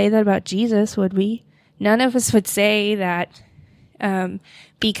us would say that about Jesus, would we? None of us would say that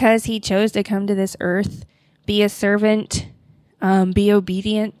because He chose to come to this earth, be a servant, be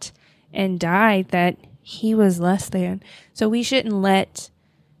obedient, and die, that He was less than. So we shouldn't let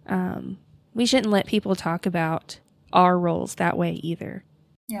people talk about our roles that way either.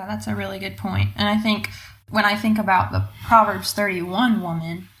 Yeah, that's a really good point. And I think when I think about the Proverbs 31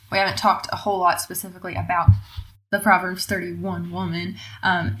 woman, we haven't talked a whole lot specifically about the Proverbs 31 woman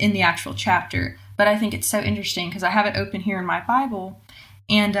in the actual chapter, but I think it's so interesting because I have it open here in my Bible,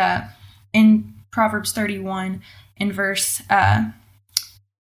 and in Proverbs 31, in verse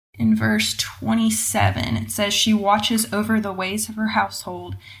 27, it says, "She watches over the ways of her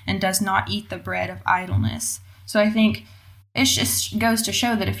household and does not eat the bread of idleness." So I think it just goes to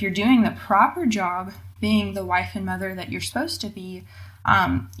show that if you're doing the proper job being the wife and mother that you're supposed to be,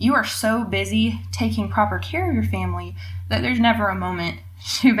 you are so busy taking proper care of your family that there's never a moment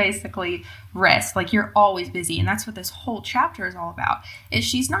to basically rest. Like, you're always busy. And that's what this whole chapter is all about. Is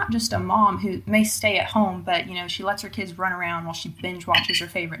she's not just a mom who may stay at home, but, she lets her kids run around while she binge watches her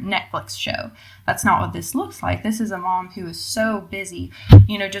favorite Netflix show. That's not what this looks like. This is a mom who is so busy,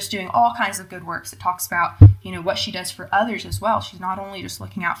 just doing all kinds of good works. It talks about, what she does for others as well. She's not only just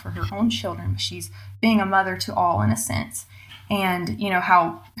looking out for her own children, but she's being a mother to all in a sense. And,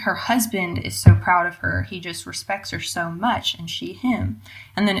 how her husband is so proud of her. He just respects her so much, and she him.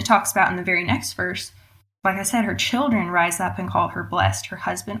 And then it talks about in the very next verse, like I said, her children rise up and call her blessed, her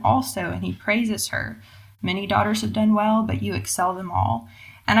husband also, and he praises her. Many daughters have done well, but you excel them all.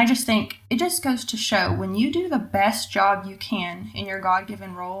 And I just think it just goes to show when you do the best job you can in your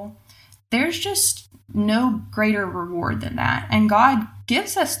God-given role, there's just no greater reward than that. And God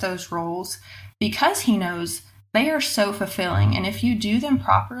gives us those roles because he knows they are so fulfilling. And if you do them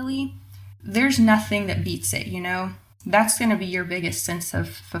properly, there's nothing that beats it, That's going to be your biggest sense of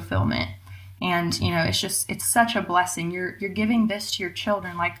fulfillment. And, it's such a blessing. You're giving this to your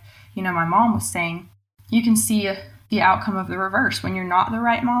children. Like, my mom was saying, you can see the outcome of the reverse. When you're not the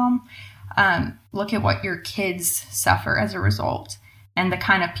right mom, look at what your kids suffer as a result and the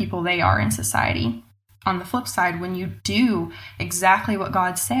kind of people they are in society. On the flip side, when you do exactly what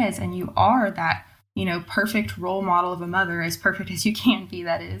God says and you are that perfect role model of a mother, as perfect as you can be,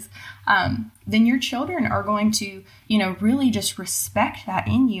 that is, then your children are going to, really just respect that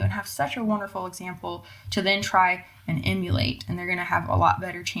in you and have such a wonderful example to then try and emulate. And they're going to have a lot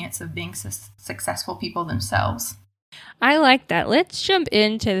better chance of being successful people themselves. I like that. Let's jump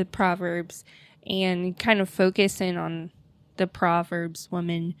into the Proverbs and kind of focus in on the Proverbs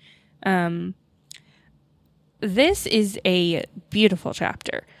woman. This is a beautiful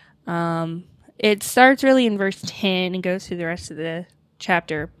chapter. It starts really in verse 10 and goes through the rest of the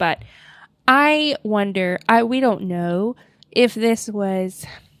chapter. But I wonder, we don't know if this was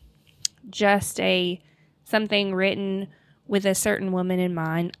just something written with a certain woman in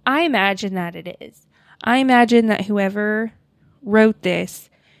mind. I imagine that it is. I imagine that whoever wrote this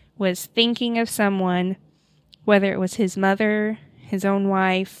was thinking of someone, whether it was his mother, his own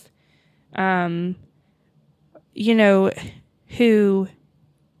wife, who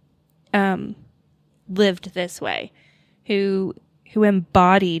lived this way, who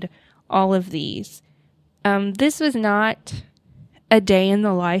embodied all of these. This was not a day in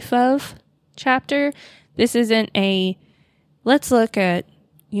the life of chapter. This isn't let's look at,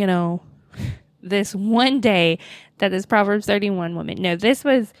 this one day that this Proverbs 31 woman. No, this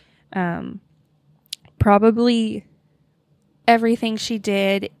was probably everything she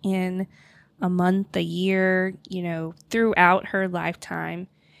did in a month, a year, throughout her lifetime.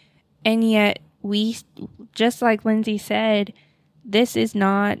 And yet we, just like Lindsay said, this is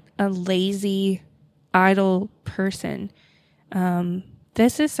not a lazy, idle person.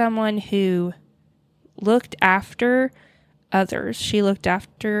 This is someone who looked after others. She looked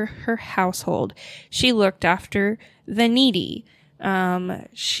after her household. She looked after the needy.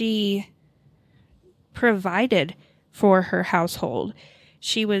 She provided for her household.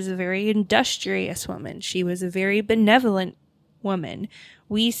 She was a very industrious woman. She was a very benevolent woman.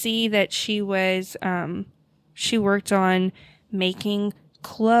 We see that she was, she worked on making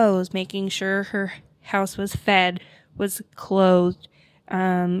clothes, making sure her house was fed, was clothed.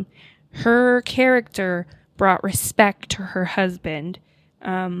 Her character brought respect to her husband.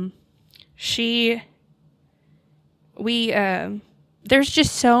 There's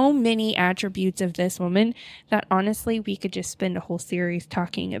just so many attributes of this woman that honestly we could just spend a whole series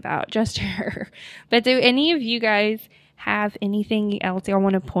talking about just her. But do any of you guys have anything else y'all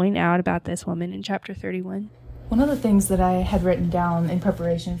want to point out about this woman in chapter 31? One of the things that I had written down in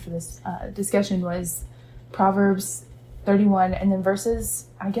preparation for this discussion was Proverbs 31 and then verses,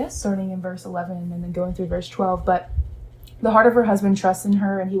 I guess, starting in verse 11 and then going through verse 12. But the heart of her husband trusts in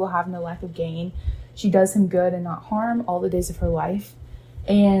her, and he will have no lack of gain. She does him good and not harm all the days of her life.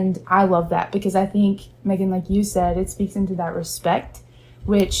 And I love that because I think, Megan, like you said, it speaks into that respect,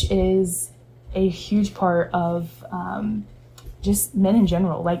 which is a huge part of just men in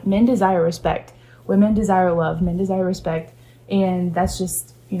general. Like, men desire respect. Women desire love. Men desire respect. And that's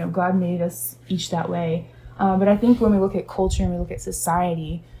just, God made us each that way. But I think when we look at culture and we look at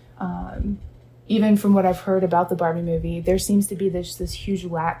society, even from what I've heard about the Barbie movie, there seems to be this huge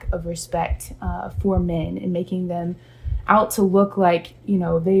lack of respect for men and making them out to look like,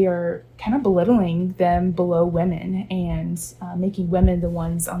 they are kind of belittling them below women and making women the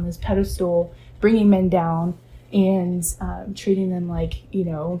ones on this pedestal, bringing men down. and treating them like,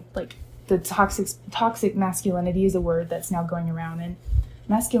 like the toxic masculinity is a word that's now going around, and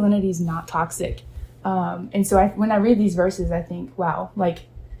masculinity is not toxic. And so when I read these verses, I think, wow, like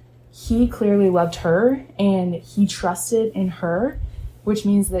he clearly loved her and he trusted in her, which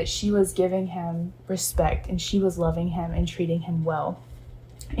means that she was giving him respect and she was loving him and treating him well.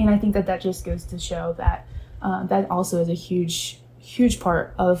 And I think that just goes to show that that also is a huge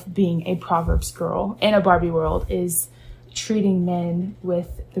part of being a Proverbs girl in a Barbie world, is treating men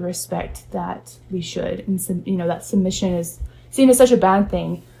with the respect that we should. And that submission is seen as such a bad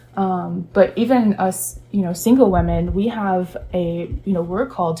thing. But even us, single women, we have we're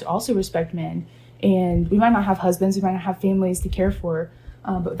called to also respect men, and we might not have husbands, we might not have families to care for,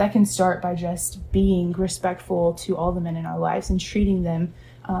 but that can start by just being respectful to all the men in our lives and treating them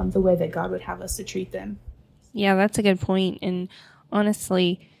the way that God would have us to treat them. Yeah, that's a good point. And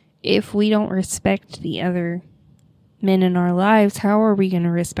honestly, if we don't respect the other men in our lives, how are we going to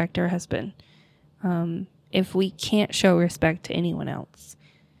respect our husband if we can't show respect to anyone else?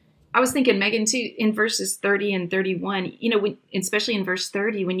 I was thinking, Megan, too, in verses 30 and 31, especially in verse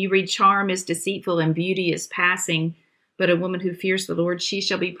 30, when you read, charm is deceitful and beauty is passing, but a woman who fears the Lord, she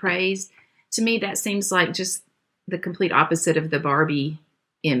shall be praised. To me, that seems like just the complete opposite of the Barbie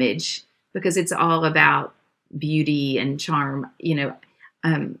image, because it's all about beauty and charm.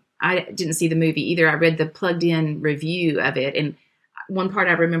 I didn't see the movie either. I read the plugged in review of it. And one part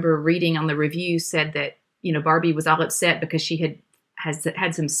I remember reading on the review said that, Barbie was all upset because she had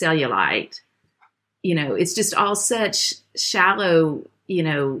some cellulite. It's just all such shallow,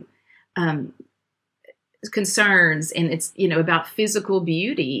 concerns, and it's, about physical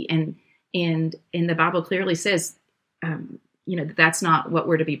beauty. And the Bible clearly says, that's not what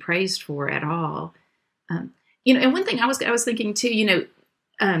we're to be praised for at all. And one thing I was thinking too,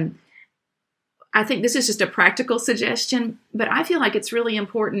 I think this is just a practical suggestion, but I feel like it's really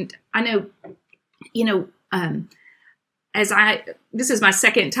important. I know, this is my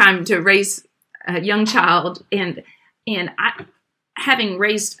second time to raise a young child, and I, having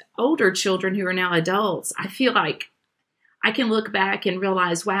raised older children who are now adults, I feel like I can look back and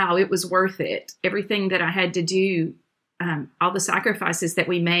realize, wow, it was worth it. Everything that I had to do, all the sacrifices that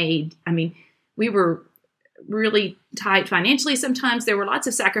we made. I mean, we were really tight financially. Sometimes there were lots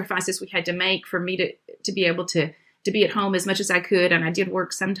of sacrifices we had to make for me to be able to be at home as much as I could. And I did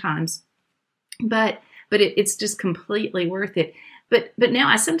work sometimes, but it's just completely worth it. But now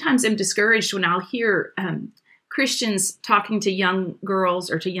I sometimes am discouraged when I'll hear Christians talking to young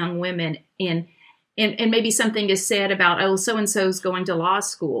girls or to young women, and maybe something is said about, oh, so-and-so is going to law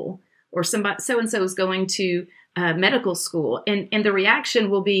school, or so-and-so is going to medical school. And the reaction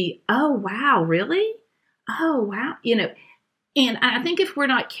will be, oh, wow, really? Oh, wow. And I think if we're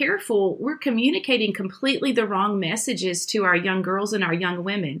not careful, we're communicating completely the wrong messages to our young girls and our young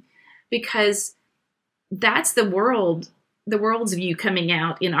women, because that's the world's view coming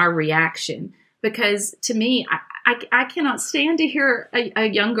out in our reaction. Because to me, I cannot stand to hear a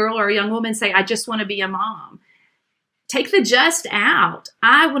young girl or a young woman say, I just want to be a mom. Take the just out.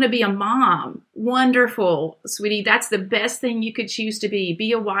 I want to be a mom. Wonderful, sweetie. That's the best thing you could choose to be.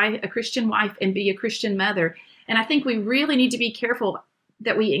 Be a wife, a Christian wife, and be a Christian mother. And I think we really need to be careful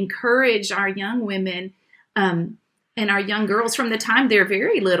that we encourage our young women and our young girls from the time they're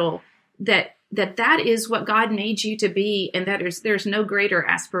very little, that is what God made you to be, and that there's no greater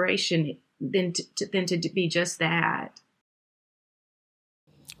aspiration than to be just that.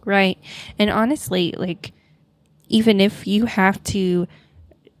 Right. And honestly, like, even if you have to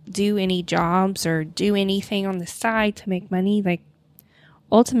do any jobs or do anything on the side to make money, like,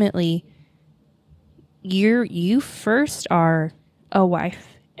 ultimately, you first are a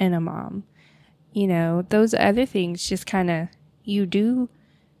wife and a mom. Those other things just kind of you do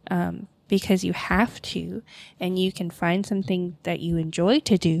because you have to, and you can find something that you enjoy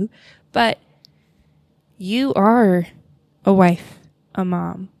to do, but you are a wife, a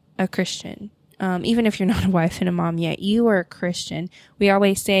mom, a Christian. Even if you're not a wife and a mom yet, you are a Christian. We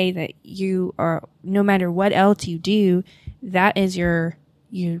always say that you are, no matter what else you do, that is your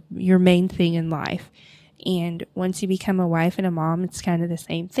main thing in life. And once you become a wife and a mom, it's kind of the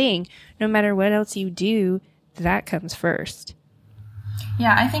same thing. No matter what else you do, that comes first.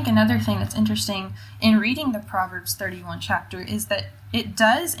 Yeah, I think another thing that's interesting in reading the Proverbs 31 chapter is that it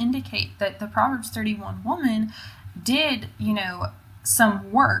does indicate that the Proverbs 31 woman did,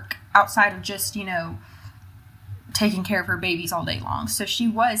 some work outside of just, taking care of her babies all day long. So she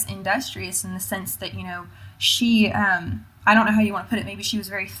was industrious in the sense that, she, I don't know how you want to put it, maybe she was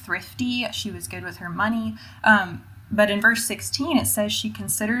very thrifty, she was good with her money. But in verse 16, it says she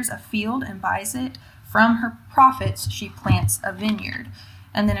considers a field and buys it. From her profits she plants a vineyard.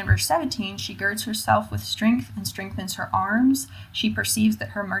 And then in verse 17, she girds herself with strength and strengthens her arms. She perceives that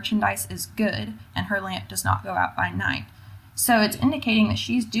her merchandise is good, and her lamp does not go out by night. So it's indicating that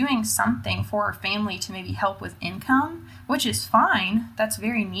she's doing something for her family to maybe help with income, which is fine. That's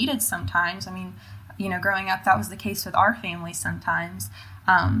very needed sometimes. I mean, growing up, that was the case with our family sometimes.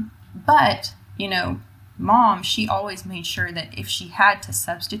 But Mom, she always made sure that if she had to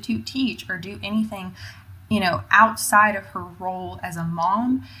substitute teach or do anything, outside of her role as a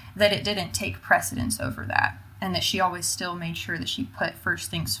mom, that it didn't take precedence over that. And that she always still made sure that she put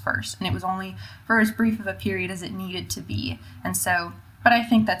first things first. And it was only for as brief of a period as it needed to be. And so, but I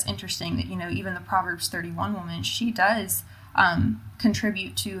think that's interesting that, even the Proverbs 31 woman, she does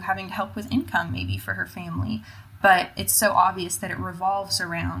contribute to having to help with income maybe for her family. But it's so obvious that it revolves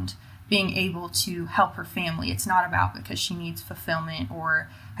around being able to help her family. It's not about because she needs fulfillment or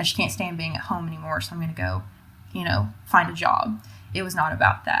she can't stand being at home anymore, so I'm going to go, find a job. It was not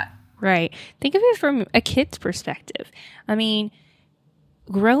about that. Right. Think of it from a kid's perspective. I mean,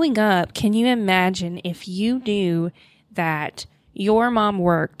 growing up, can you imagine if you knew that your mom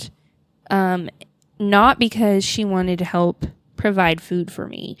worked not because she wanted to help provide food for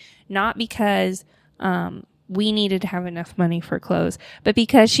me, not because we needed to have enough money for clothes, but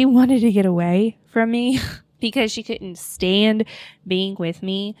because she wanted to get away from me, because she couldn't stand being with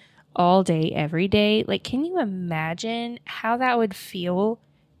me all day, every day? Like, can you imagine how that would feel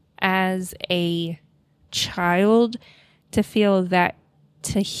as a child, to feel that,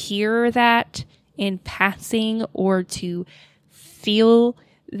 to hear that in passing, or to feel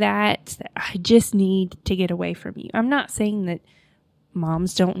that I just need to get away from you? I'm not saying that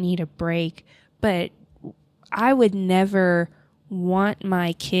moms don't need a break, but I would never want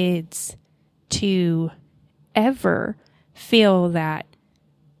my kids to ever feel that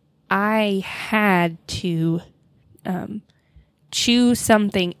I had to choose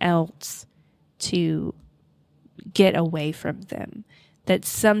something else to get away from them, that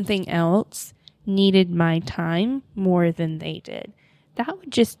something else needed my time more than they did. That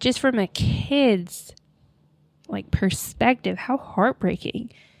would just from a kid's perspective, how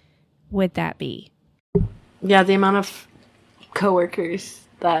heartbreaking would that be? Yeah, the amount of coworkers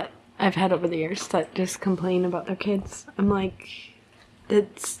that I've had over the years that just complain about their kids, I'm like,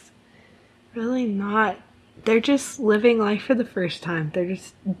 it's really not. They're just living life for the first time.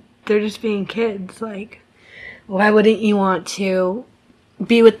 They're just being kids. Like, why wouldn't you want to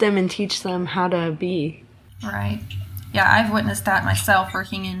be with them and teach them how to be? Right. Yeah, I've witnessed that myself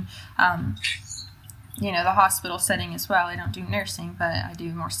working in, the hospital setting as well. I don't do nursing, but I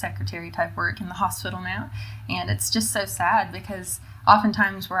do more secretary type work in the hospital now. And it's just so sad because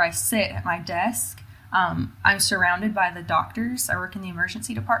oftentimes where I sit at my desk, I'm surrounded by the doctors. I work in the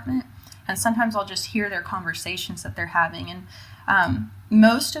emergency department. And sometimes I'll just hear their conversations that they're having. And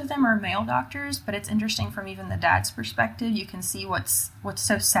most of them are male doctors, but it's interesting from even the dad's perspective. You can see what's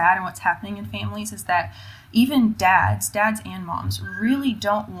so sad and what's happening in families is that even dads and moms really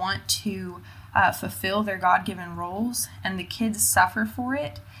don't want to fulfill their God-given roles, and the kids suffer for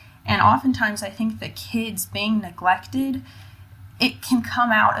it. And oftentimes I think the kids being neglected, it can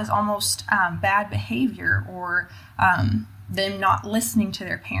come out as almost bad behavior or them not listening to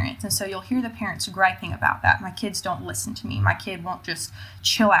their parents. And so you'll hear the parents griping about that. My kids don't listen to me. My kid won't just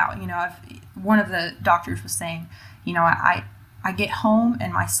chill out. One of the doctors was saying, I get home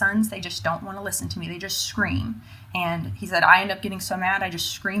and my sons, they just don't want to listen to me. They just scream. And he said, I end up getting so mad, I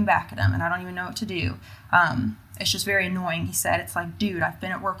just scream back at them and I don't even know what to do. It's just very annoying. He said, it's like, dude, I've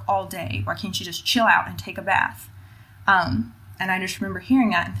been at work all day. Why can't you just chill out and take a bath? And I just remember hearing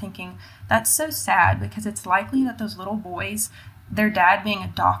that and thinking, that's so sad, because it's likely that those little boys, their dad being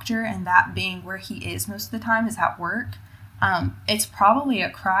a doctor and that being where he is most of the time is at work, it's probably a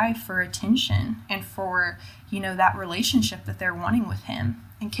cry for attention and for, that relationship that they're wanting with him.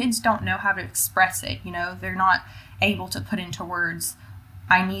 And kids don't know how to express it. They're not able to put into words,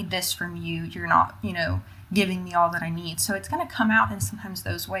 I need this from you. You're not, giving me all that I need. So it's going to come out in sometimes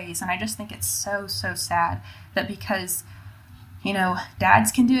those ways. And I just think it's so, so sad that because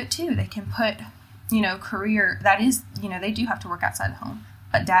dads can do it too. They can put, career, that is, they do have to work outside the home.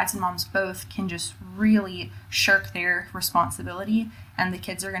 But dads and moms both can just really shirk their responsibility, and the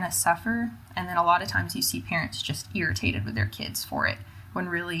kids are going to suffer. And then a lot of times you see parents just irritated with their kids for it, when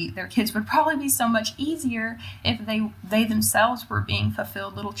really their kids would probably be so much easier if they themselves were being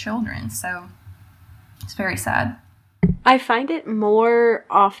fulfilled little children. So it's very sad. I find it more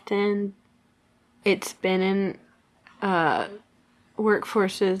often it's been in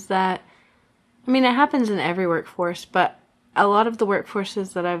workforces that, it happens in every workforce, but a lot of the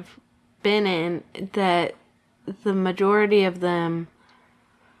workforces that I've been in, that the majority of them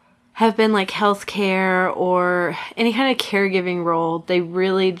have been like healthcare or any kind of caregiving role. They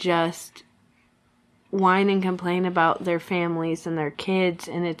really just whine and complain about their families and their kids,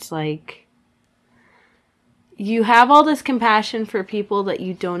 and it's like, you have all this compassion for people that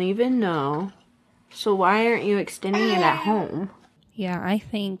you don't even know, so why aren't you extending it at home? Yeah, I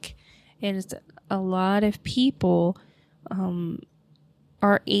think it is a lot of people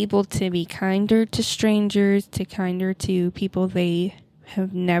are able to be kinder to strangers, to kinder to people they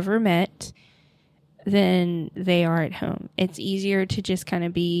have never met than they are at home. It's easier to just kind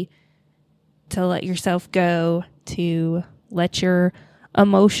of to let yourself go, to let your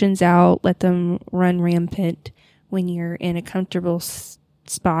emotions out, let them run rampant when you're in a comfortable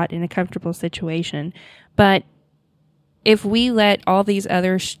spot, in a comfortable situation. But if we let all these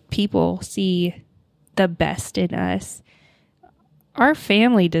other people see the best in us, our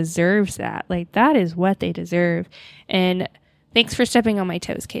family deserves that. Like, that is what they deserve. And thanks for stepping on my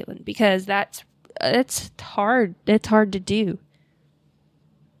toes, Caitlin, because it's hard. It's hard to do.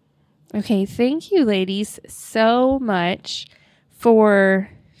 Okay, thank you, ladies, so much for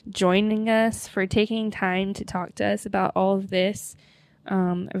joining us, for taking time to talk to us about all of this.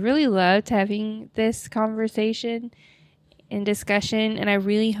 I really loved having this conversation and discussion, and I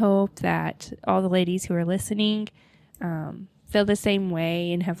really hope that all the ladies who are listening feel the same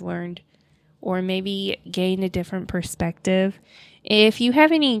way and have learned or maybe gained a different perspective. If you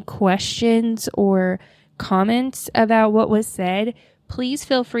have any questions or comments about what was said, please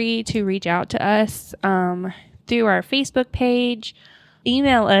feel free to reach out to us through our Facebook page.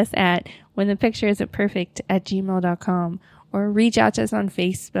 Email us at whenthepictureisn'tperfect@gmail.com, or reach out to us on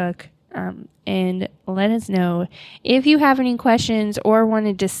Facebook and let us know if you have any questions or want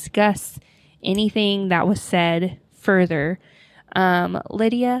to discuss anything that was said further.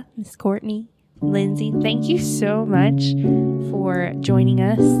 Lydia, Miss Courtney, Lindsay, thank you so much for joining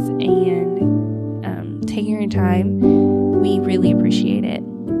us and taking your time. We really appreciate it.